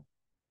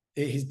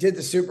 He did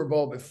the Super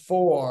Bowl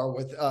before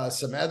with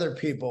some other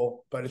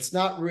people, but it's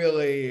not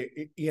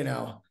really,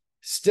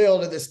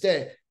 still to this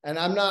day. And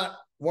I'm not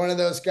one of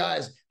those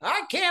guys.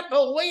 I can't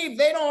believe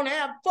they don't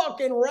have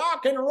fucking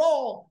rock and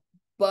roll.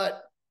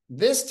 But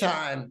this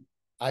time,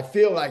 I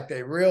feel like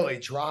they really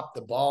dropped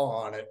the ball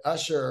on it.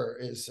 Usher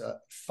is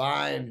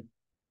fine,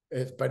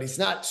 but he's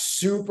not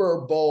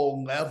Super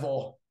Bowl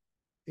level,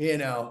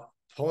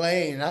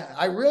 playing.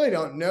 I really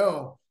don't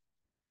know.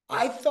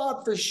 I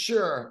thought for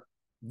sure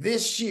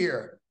this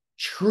year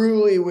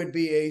truly would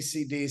be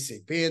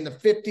AC/DC, being the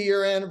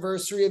 50-year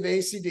anniversary of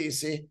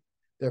AC/DC.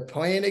 They're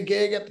playing a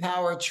gig at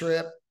Power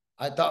Trip.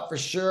 I thought for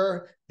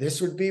sure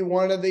this would be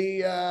one of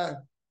the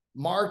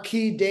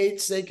marquee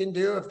dates they can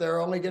do if they're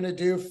only going to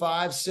do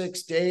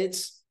 5-6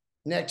 dates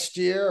next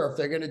year, or if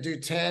they're going to do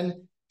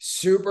 10.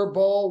 Super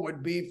Bowl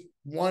would be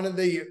one of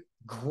the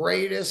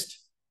greatest,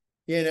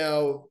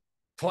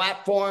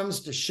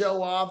 platforms to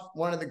show off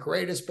one of the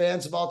greatest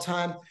bands of all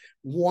time.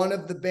 One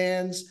of the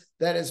bands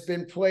that has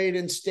been played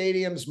in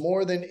stadiums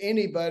more than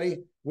anybody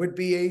would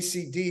be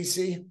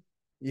AC/DC.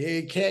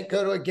 You can't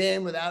go to a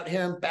game without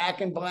hearing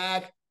Back in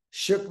Black,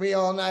 Shook Me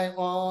All Night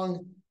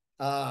Long,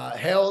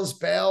 Hell's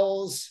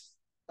Bells.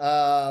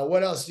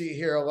 What else do you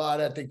hear a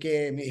lot at the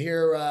game? You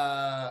hear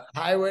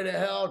Highway to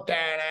Hell.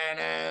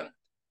 Da-da-da.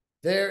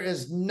 There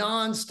is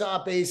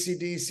nonstop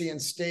AC/DC in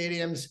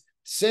stadiums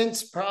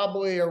since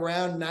probably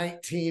around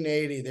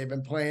 1980. They've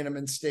been playing them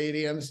in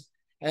stadiums.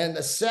 And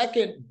the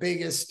second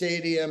biggest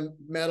stadium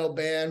metal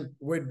band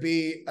would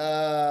be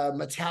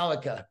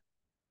Metallica.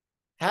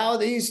 How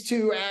these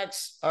two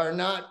acts are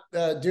not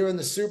doing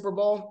the Super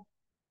Bowl,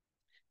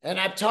 and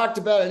I've talked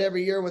about it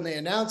every year when they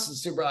announced the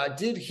Super Bowl. I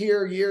did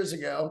hear years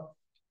ago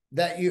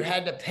that you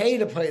had to pay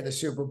to play the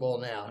Super Bowl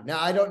now. Now,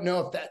 I don't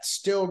know if that's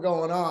still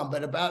going on,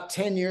 but about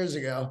 10 years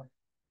ago,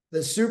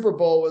 the Super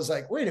Bowl was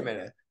like, wait a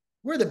minute,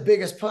 we're the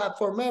biggest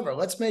platform ever.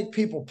 Let's make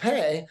people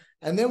pay,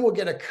 and then we'll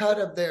get a cut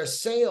of their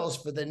sales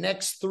for the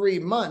next 3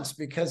 months,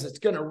 because it's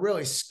going to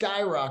really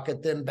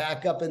skyrocket them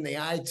back up in the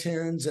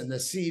iTunes and the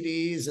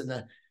CDs and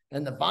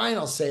the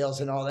vinyl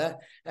sales and all that.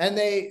 And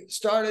they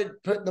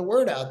started putting the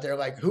word out there,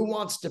 like, who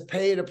wants to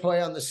pay to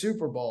play on the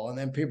Super Bowl? And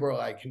then people are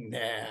like,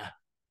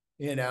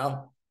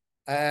 nah,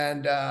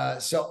 And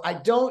so I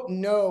don't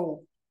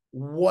know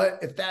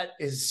if that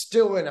is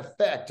still in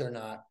effect or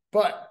not,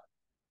 but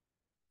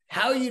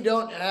how you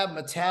don't have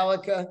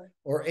Metallica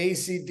or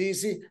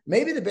AC/DC,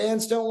 maybe the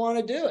bands don't want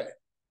to do it.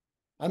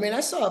 I mean, I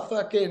saw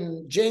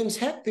fucking James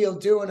Hetfield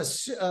doing an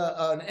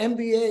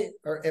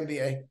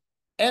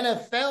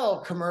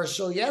NFL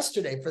commercial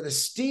yesterday for the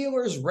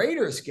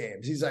Steelers-Raiders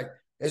games. He's like,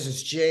 this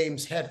is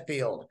James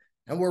Hetfield,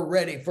 and we're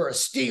ready for a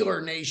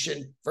Steeler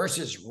Nation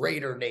versus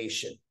Raider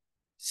Nation.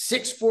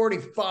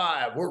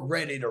 6:45, we're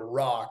ready to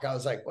rock. I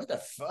was like, what the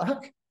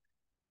fuck?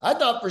 I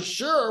thought for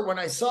sure when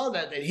I saw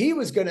that he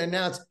was going to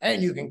announce,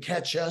 and you can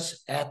catch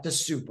us at the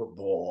Super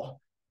Bowl.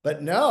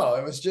 But no,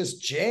 it was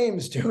just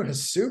James doing an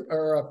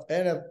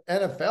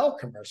NFL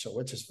commercial,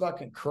 which is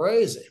fucking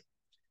crazy.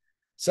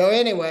 So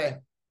anyway,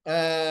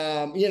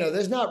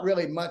 there's not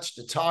really much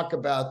to talk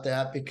about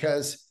that,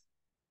 because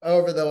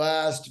over the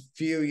last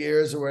few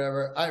years or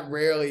whatever, I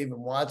rarely even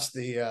watched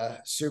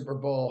the Super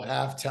Bowl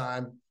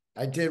halftime.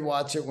 I did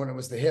watch it when it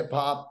was the hip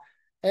hop.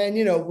 And,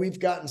 we've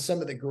gotten some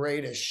of the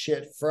greatest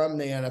shit from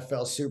the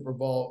NFL Super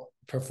Bowl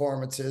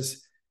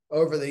performances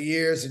over the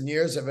years and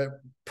years of it.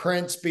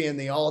 Prince being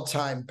the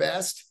all-time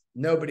best.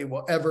 Nobody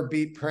will ever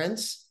beat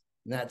Prince.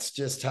 And that's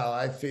just how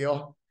I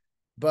feel.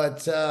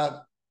 But,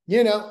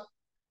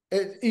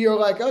 you're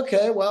like,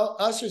 okay, well,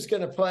 Usher's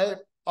going to play.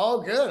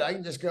 All good. I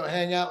can just go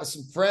hang out with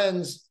some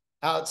friends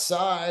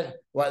outside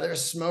while they're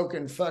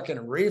smoking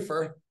fucking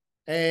reefer.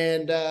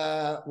 And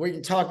we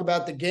can talk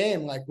about the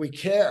game like we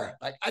care.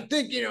 Like, I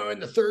think, in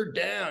the third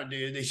down,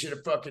 dude, they should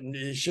have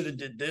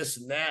did this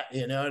and that.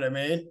 You know what I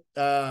mean?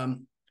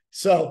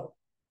 So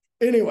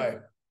anyway,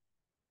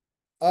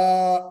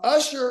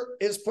 Usher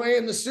is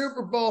playing the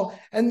Super Bowl,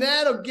 and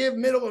that'll give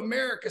middle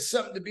America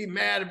something to be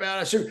mad about.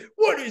 Usher,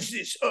 what is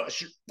this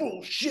Usher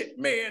bullshit,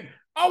 man?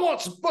 I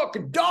want some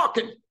fucking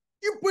Dawkins.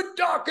 You put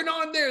Dawkins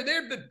on there.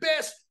 They're the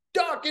best.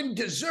 Dawkins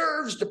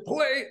deserves to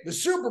play the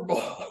Super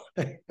Bowl.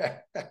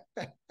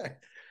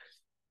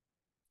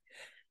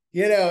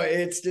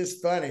 It's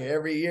just funny.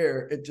 Every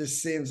year, it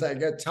just seems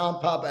like Tom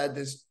Papa had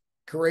this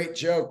great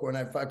joke when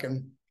I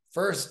fucking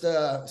first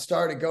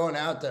started going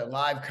out to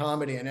live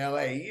comedy in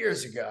LA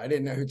years ago, I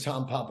didn't know who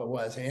Tom Papa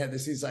was. And he had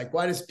this, he's like,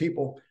 why do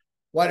people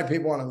want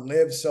to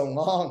live so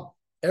long?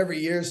 Every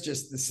year's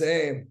just the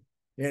same,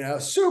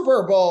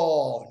 Super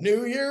Bowl,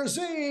 New Year's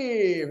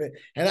Eve.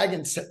 And I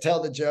can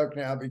tell the joke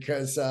now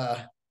because,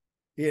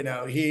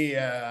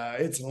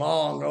 it's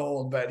long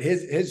old, but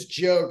his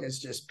joke is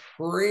just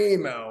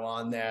primo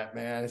on that,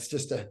 man. It's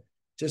just a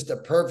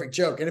perfect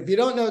joke. And if you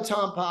don't know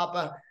Tom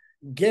Papa,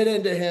 get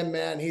into him,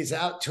 man. He's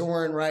out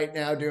touring right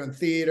now, doing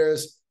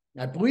theaters.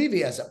 I believe he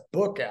has a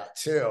book out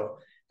too.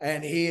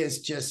 And he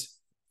is just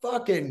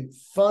fucking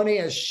funny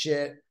as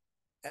shit.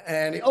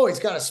 And he's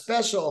got a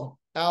special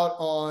out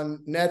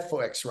on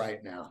Netflix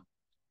right now.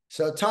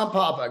 So Tom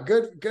Papa,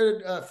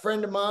 good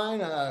friend of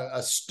mine,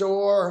 a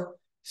store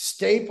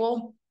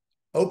staple,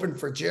 opened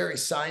for Jerry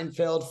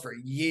Seinfeld for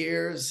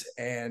years.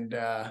 And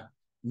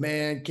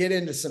man, get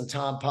into some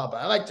Tom Papa.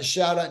 I like to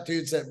shout out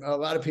dudes that a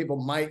lot of people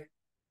might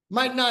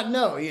not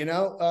know,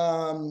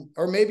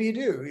 or maybe you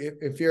do.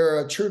 If you're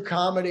a true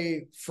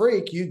comedy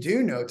freak, you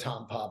do know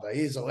Tom Papa.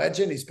 He's a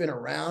legend. He's been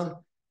around.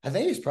 I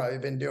think he's probably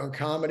been doing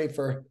comedy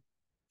for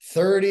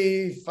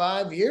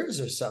 35 years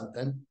or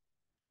something.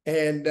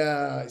 And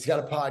he's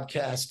got a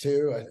podcast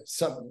too,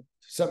 something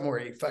where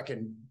he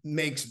fucking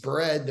makes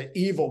bread, the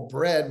evil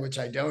bread, which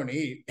I don't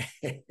eat.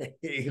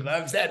 He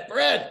loves that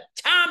bread.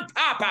 Tom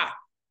Papa.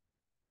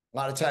 A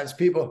lot of times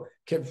people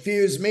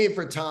confuse me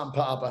for Tom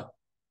Papa.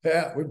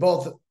 Yeah, we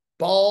both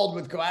bald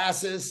with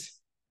glasses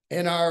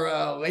in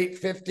our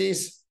late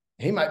 50s.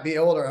 He might be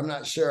older. I'm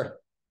not sure.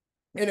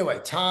 Anyway,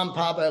 Tom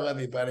Papa, I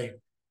love you, buddy.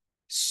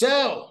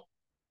 So,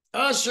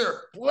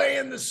 Usher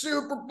playing the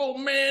Super Bowl,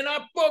 man.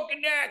 I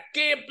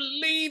can't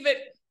believe it.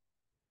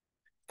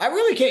 I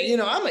really can't,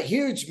 I'm a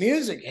huge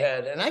music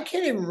head, and I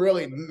can't even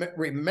really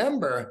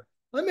remember.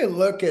 Let me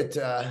look at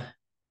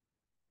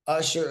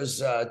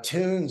Usher's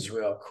tunes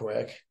real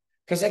quick,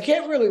 because I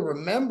can't really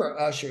remember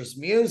Usher's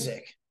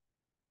music.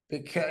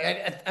 Because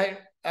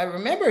I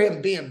remember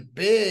him being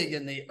big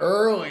in the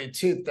early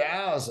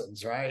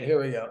 2000s, right?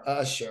 Here we go,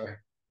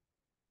 Usher.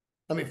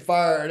 Let me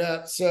fire it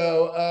up.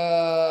 So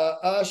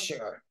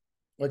Usher,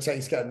 looks like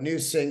he's got a new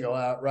single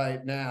out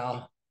right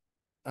now.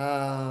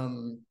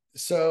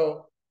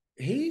 So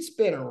he's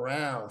been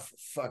around for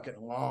fucking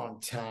a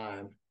long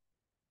time.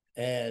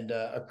 And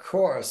of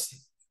course,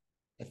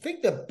 I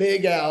think the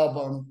big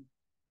album,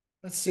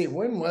 let's see,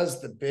 when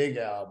was the big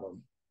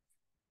album?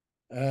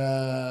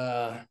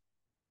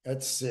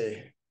 Let's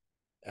see.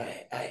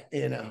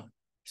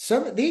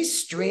 Some of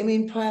these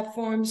streaming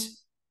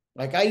platforms,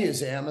 like I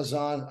use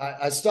Amazon.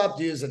 I stopped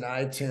using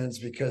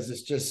iTunes because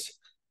it's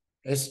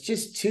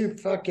just too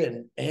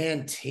fucking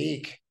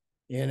antique,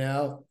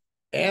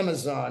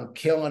 Amazon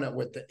killing it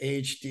with the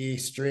HD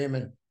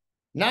streaming.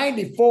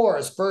 94,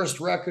 his first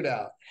record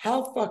out.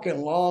 How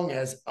fucking long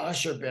has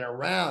Usher been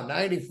around?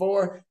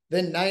 94,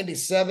 then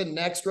 97,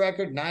 next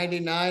record,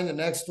 99, the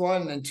next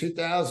one, and then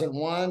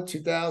 2001,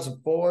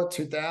 2004,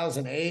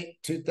 2008,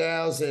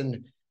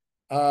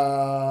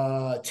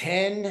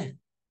 2010,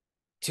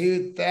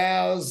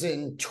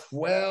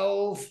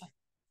 2012.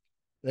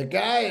 The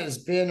guy has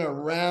been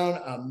around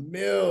a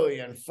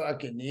million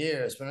fucking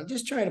years, but I'm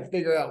just trying to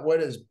figure out what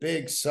his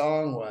big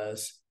song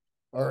was,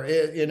 or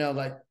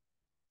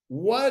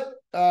what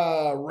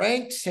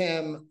ranks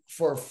him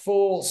for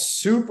full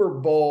Super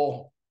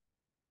Bowl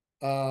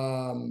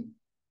halftime.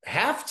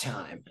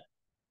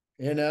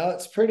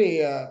 It's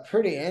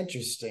pretty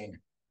interesting.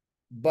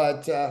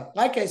 But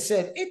like I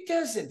said, it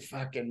doesn't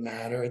fucking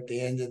matter at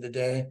the end of the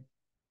day.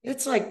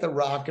 It's like the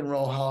Rock and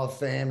Roll Hall of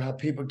Fame, how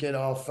people get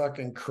all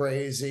fucking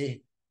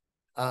crazy.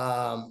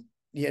 They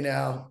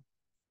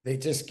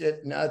just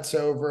get nuts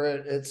over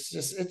it. It's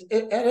just at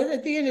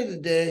the end of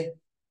the day,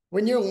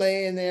 when you're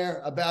laying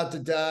there about to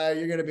die,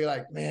 you're going to be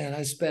like, man,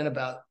 I spent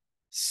about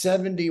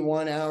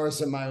 71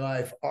 hours of my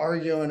life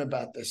arguing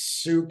about the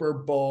Super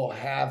Bowl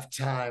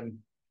halftime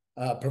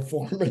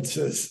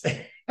performances.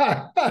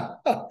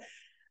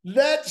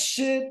 That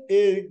shit,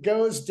 it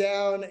goes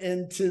down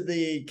into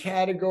the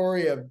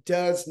category of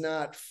does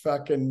not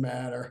fucking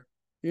matter.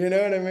 You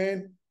know what I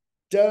mean?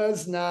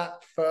 Does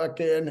not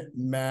fucking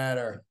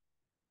matter.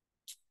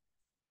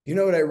 You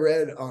know what I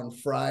read on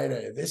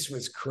Friday? This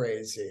was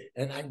crazy.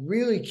 And I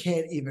really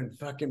can't even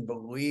fucking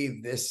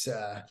believe this,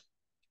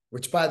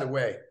 which, by the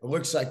way, it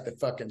looks like the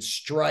fucking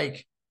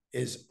strike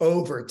is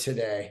over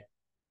today.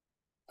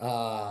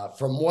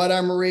 From what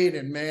I'm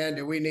reading, man,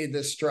 do we need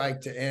this strike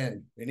to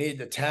end? We need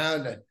the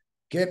town to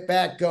get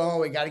back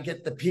going. We got to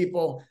get the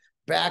people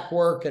back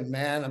working,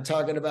 man. I'm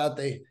talking about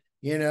the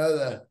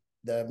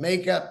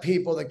makeup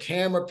people, the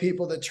camera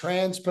people, the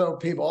transpo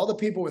people, all the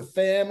people with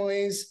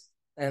families,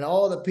 and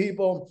all the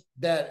people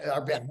that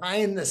are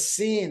behind the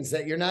scenes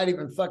that you're not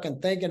even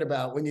fucking thinking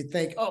about when you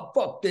think, oh,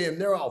 fuck them,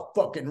 they're all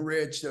fucking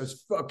rich.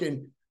 Those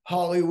fucking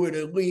Hollywood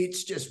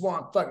elites just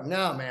want fucking,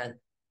 no, man.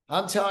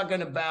 I'm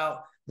talking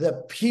about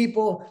the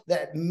people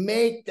that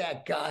make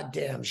that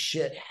goddamn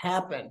shit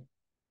happen.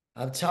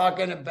 I'm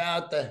talking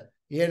about the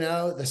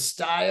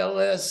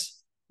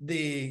stylists,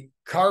 the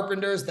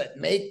carpenters that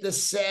make the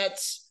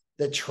sets,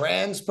 the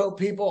transpo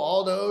people,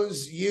 all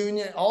those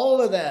union, all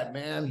of that,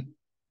 man.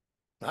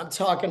 I'm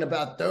talking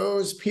about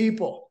those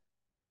people.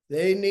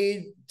 They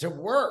need to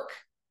work.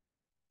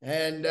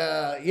 And,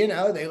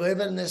 they live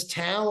in this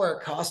town where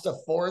it costs a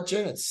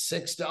fortune. It's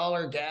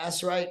 $6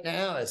 gas right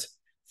now. It's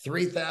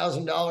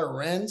 $3,000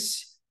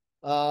 rents.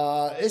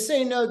 This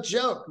ain't no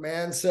joke,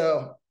 man.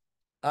 So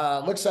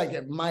looks like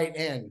it might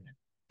end.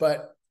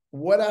 But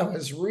what I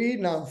was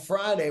reading on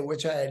Friday,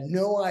 which I had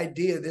no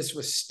idea this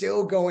was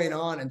still going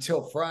on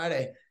until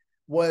Friday,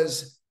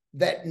 was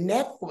that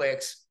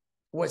Netflix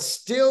was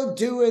still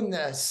doing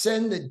the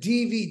send the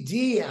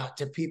DVD out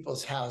to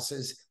people's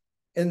houses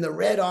in the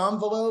red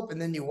envelope,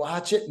 and then you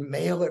watch it and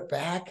mail it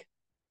back.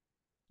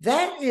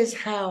 That is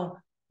how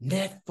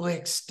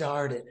Netflix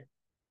started.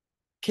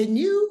 Can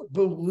you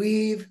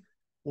believe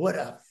what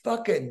a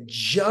fucking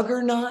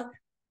juggernaut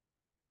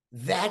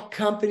that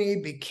company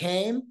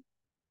became?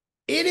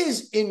 It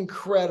is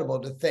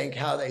incredible to think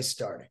how they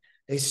started.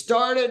 They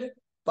started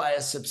by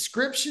a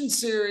subscription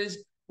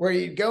series where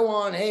you'd go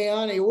on, hey,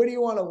 honey, what do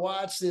you want to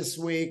watch this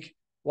week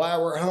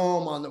while we're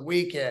home on the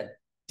weekend?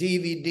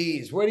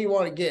 DVDs. What do you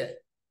want to get?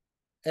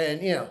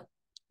 And,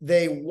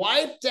 they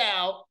wiped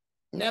out,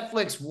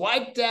 Netflix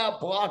wiped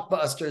out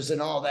Blockbusters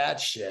and all that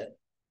shit.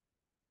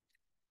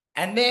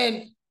 And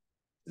then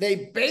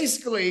they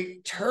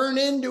basically turn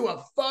into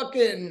a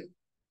fucking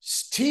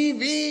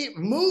TV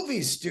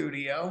movie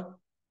studio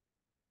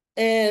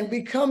and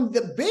become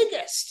the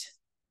biggest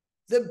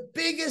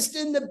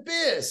in the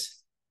biz.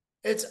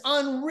 It's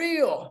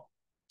unreal.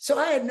 So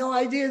I had no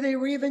idea they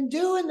were even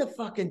doing the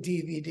fucking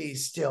DVDs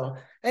still.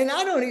 And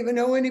I don't even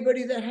know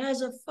anybody that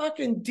has a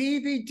fucking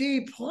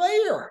DVD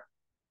player.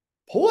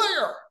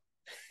 Player.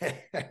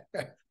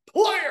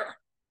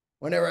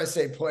 Whenever I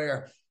say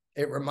player,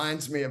 it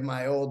reminds me of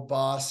my old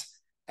boss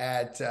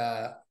at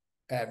Van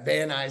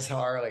Nuys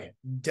Harley,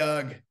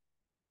 Doug.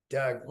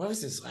 What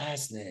was his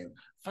last name?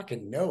 I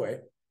fucking know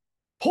it.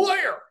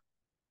 Player.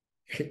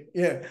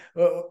 Yeah.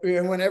 Well,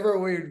 whenever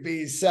we'd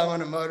be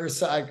selling a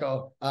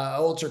motorcycle,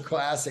 ultra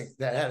classic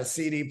that had a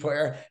CD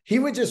player, he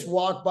would just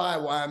walk by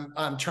while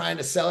I'm trying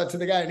to sell it to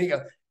the guy, and he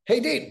go, "Hey,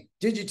 Dean,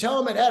 did you tell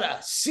him it had a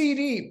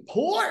CD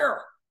player?"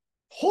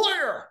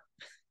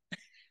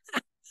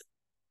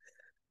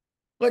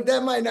 Look,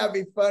 that might not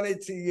be funny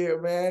to you,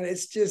 man.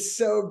 It's just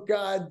so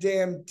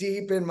goddamn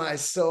deep in my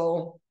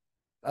soul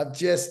of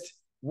just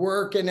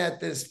working at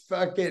this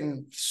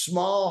fucking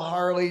small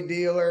Harley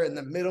dealer in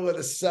the middle of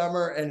the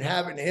summer and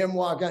having him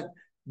walk on.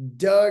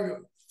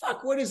 Doug,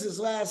 what is his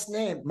last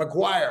name?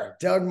 McGuire,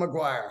 Doug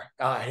McGuire.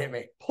 Hit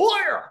me.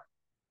 Player.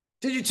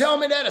 Did you tell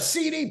him it had a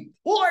CD?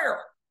 Player.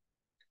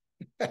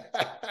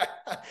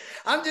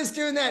 I'm just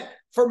doing that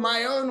for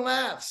my own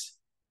laughs.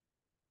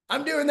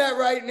 I'm doing that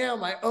right now,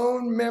 my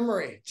own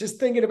memory, just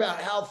thinking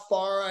about how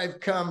far I've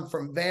come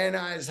from Van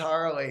Nuys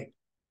Harley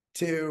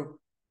to,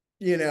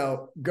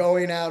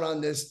 going out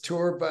on this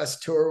tour bus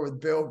tour with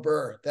Bill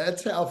Burr.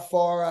 That's how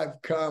far I've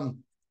come.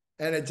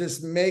 And it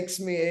just makes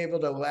me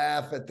able to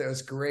laugh at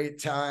those great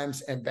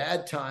times and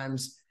bad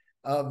times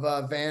of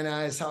Van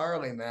Nuys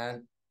Harley,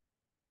 man.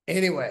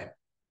 Anyway,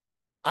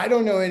 I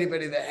don't know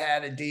anybody that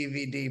had a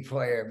DVD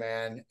player,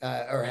 man,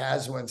 or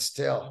has one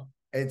still.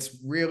 It's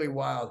really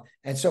wild.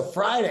 And so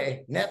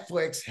Friday,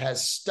 Netflix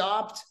has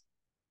stopped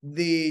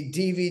the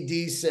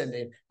DVD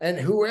sending. And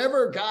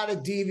whoever got a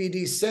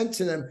DVD sent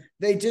to them,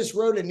 they just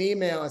wrote an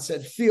email and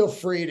said, feel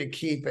free to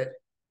keep it.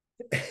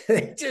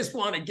 They just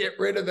want to get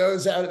rid of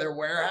those out of their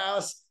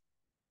warehouse.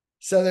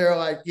 So they're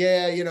like,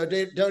 yeah,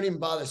 don't even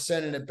bother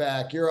sending it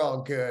back. You're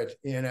all good,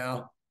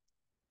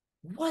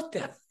 What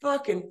the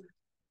fucking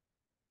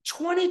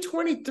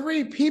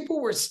 2023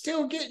 people were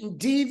still getting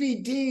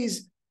DVDs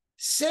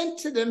sent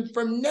to them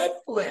from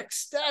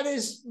Netflix. That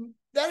is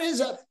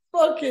a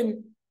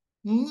fucking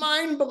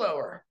mind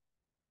blower.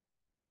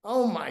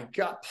 Oh my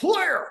God.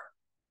 Player.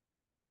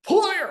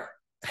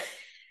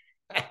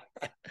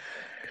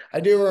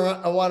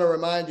 I want to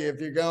remind you, if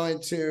you're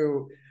going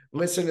to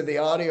listen to the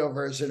audio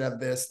version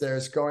of this,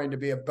 there's going to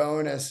be a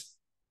bonus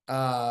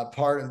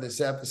part of this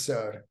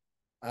episode.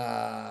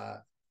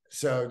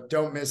 So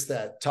don't miss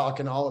that.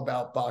 Talking all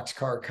about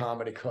Boxcar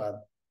Comedy Club.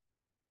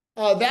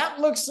 That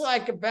looks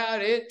like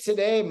about it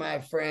today, my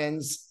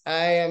friends.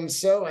 I am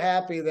so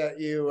happy that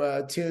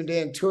you tuned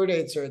in. Tour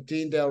dates are at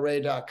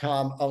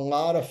deandelray.com. A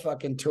lot of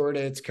fucking tour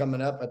dates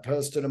coming up. I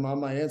posted them on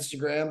my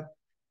Instagram.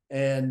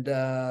 And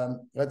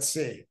let's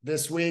see.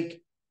 This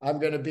week, I'm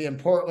going to be in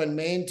Portland,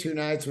 Maine, 2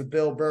 nights with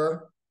Bill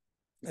Burr.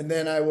 And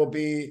then I will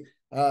be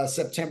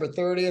September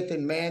 30th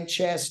in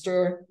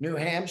Manchester, New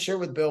Hampshire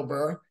with Bill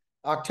Burr.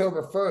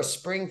 October 1st,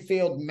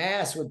 Springfield,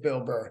 Mass with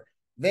Bill Burr.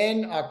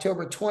 Then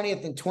October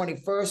 20th and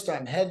 21st,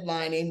 I'm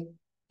headlining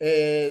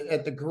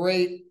at the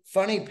Great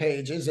Funny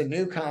Pages, a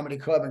new comedy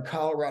club in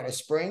Colorado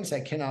Springs.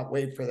 I cannot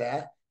wait for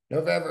that.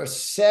 November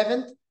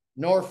 7th,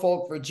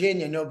 Norfolk,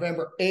 Virginia.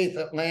 November 8th,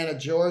 Atlanta,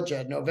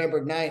 Georgia.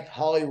 November 9th,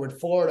 Hollywood,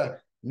 Florida.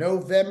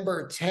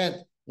 November 10th,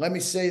 let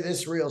me say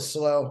this real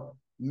slow,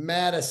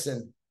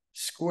 Madison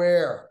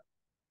Square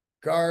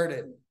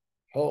Garden.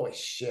 Holy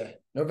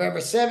shit. November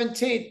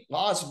 17th,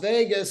 Las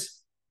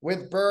Vegas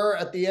with Burr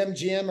at the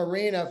MGM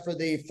Arena for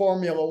the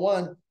Formula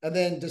One. And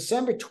then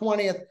December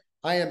 20th,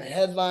 I am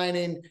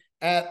headlining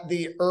at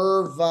the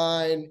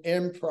Irvine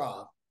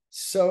Improv.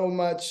 So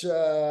much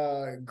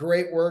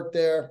great work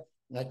there.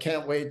 And I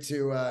can't wait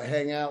to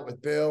hang out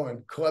with Bill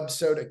and Club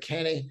Soda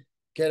Kenny.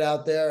 Get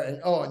out there.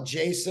 And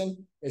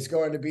Jason is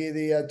going to be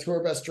the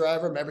tour bus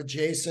driver. Remember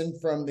Jason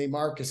from the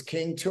Marcus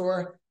King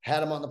tour?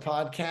 Had him on the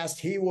podcast.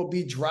 He will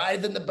be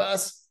driving the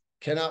bus.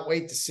 Cannot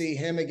wait to see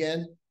him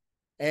again.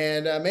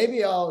 And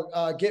maybe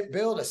I'll get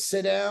Bill to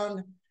sit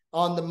down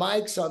on the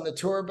mics on the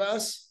tour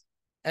bus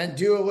and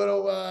do a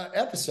little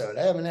episode.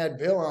 I haven't had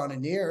Bill on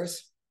in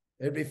years.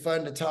 It'd be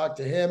fun to talk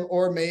to him,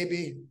 or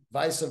maybe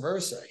vice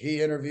versa.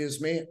 He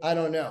interviews me. I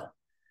don't know.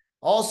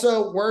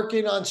 Also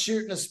working on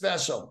shooting a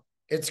special.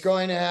 It's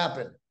going to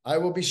happen. I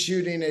will be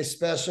shooting a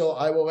special.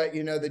 I will let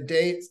you know the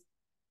date.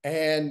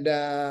 And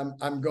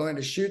I'm going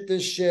to shoot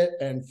this shit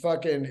and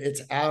fucking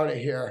it's out of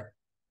here.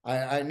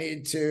 I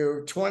need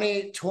to,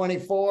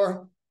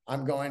 2024,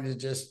 I'm going to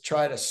just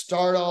try to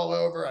start all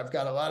over. I've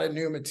got a lot of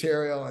new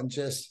material and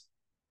just,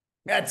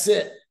 that's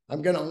it.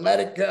 I'm going to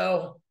let it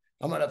go.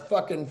 I'm going to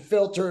fucking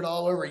filter it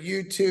all over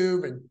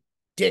YouTube and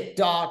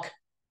TikTok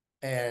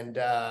and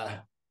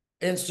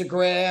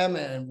Instagram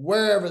and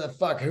wherever the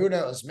fuck, who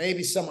knows?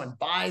 Maybe someone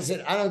buys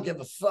it. I don't give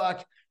a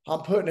fuck.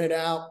 I'm putting it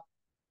out.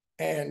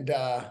 And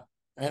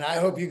I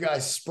hope you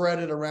guys spread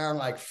it around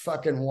like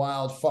fucking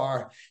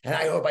wildfire. And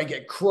I hope I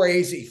get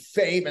crazy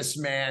famous,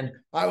 man.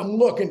 I'm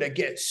looking to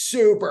get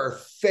super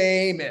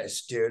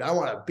famous, dude. I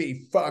want to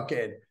be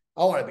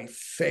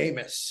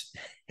famous.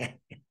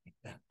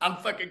 I'm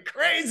fucking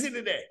crazy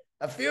today.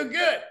 I feel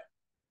good.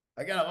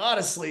 I got a lot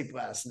of sleep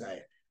last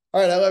night.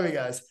 All right, I love you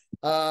guys.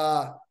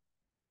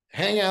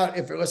 Hang out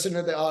if you're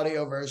listening to the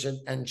audio version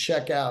and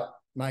check out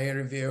my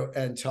interview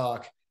and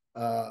talk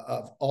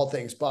of all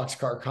things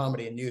boxcar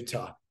comedy in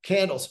Utah.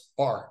 Candles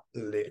are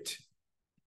lit.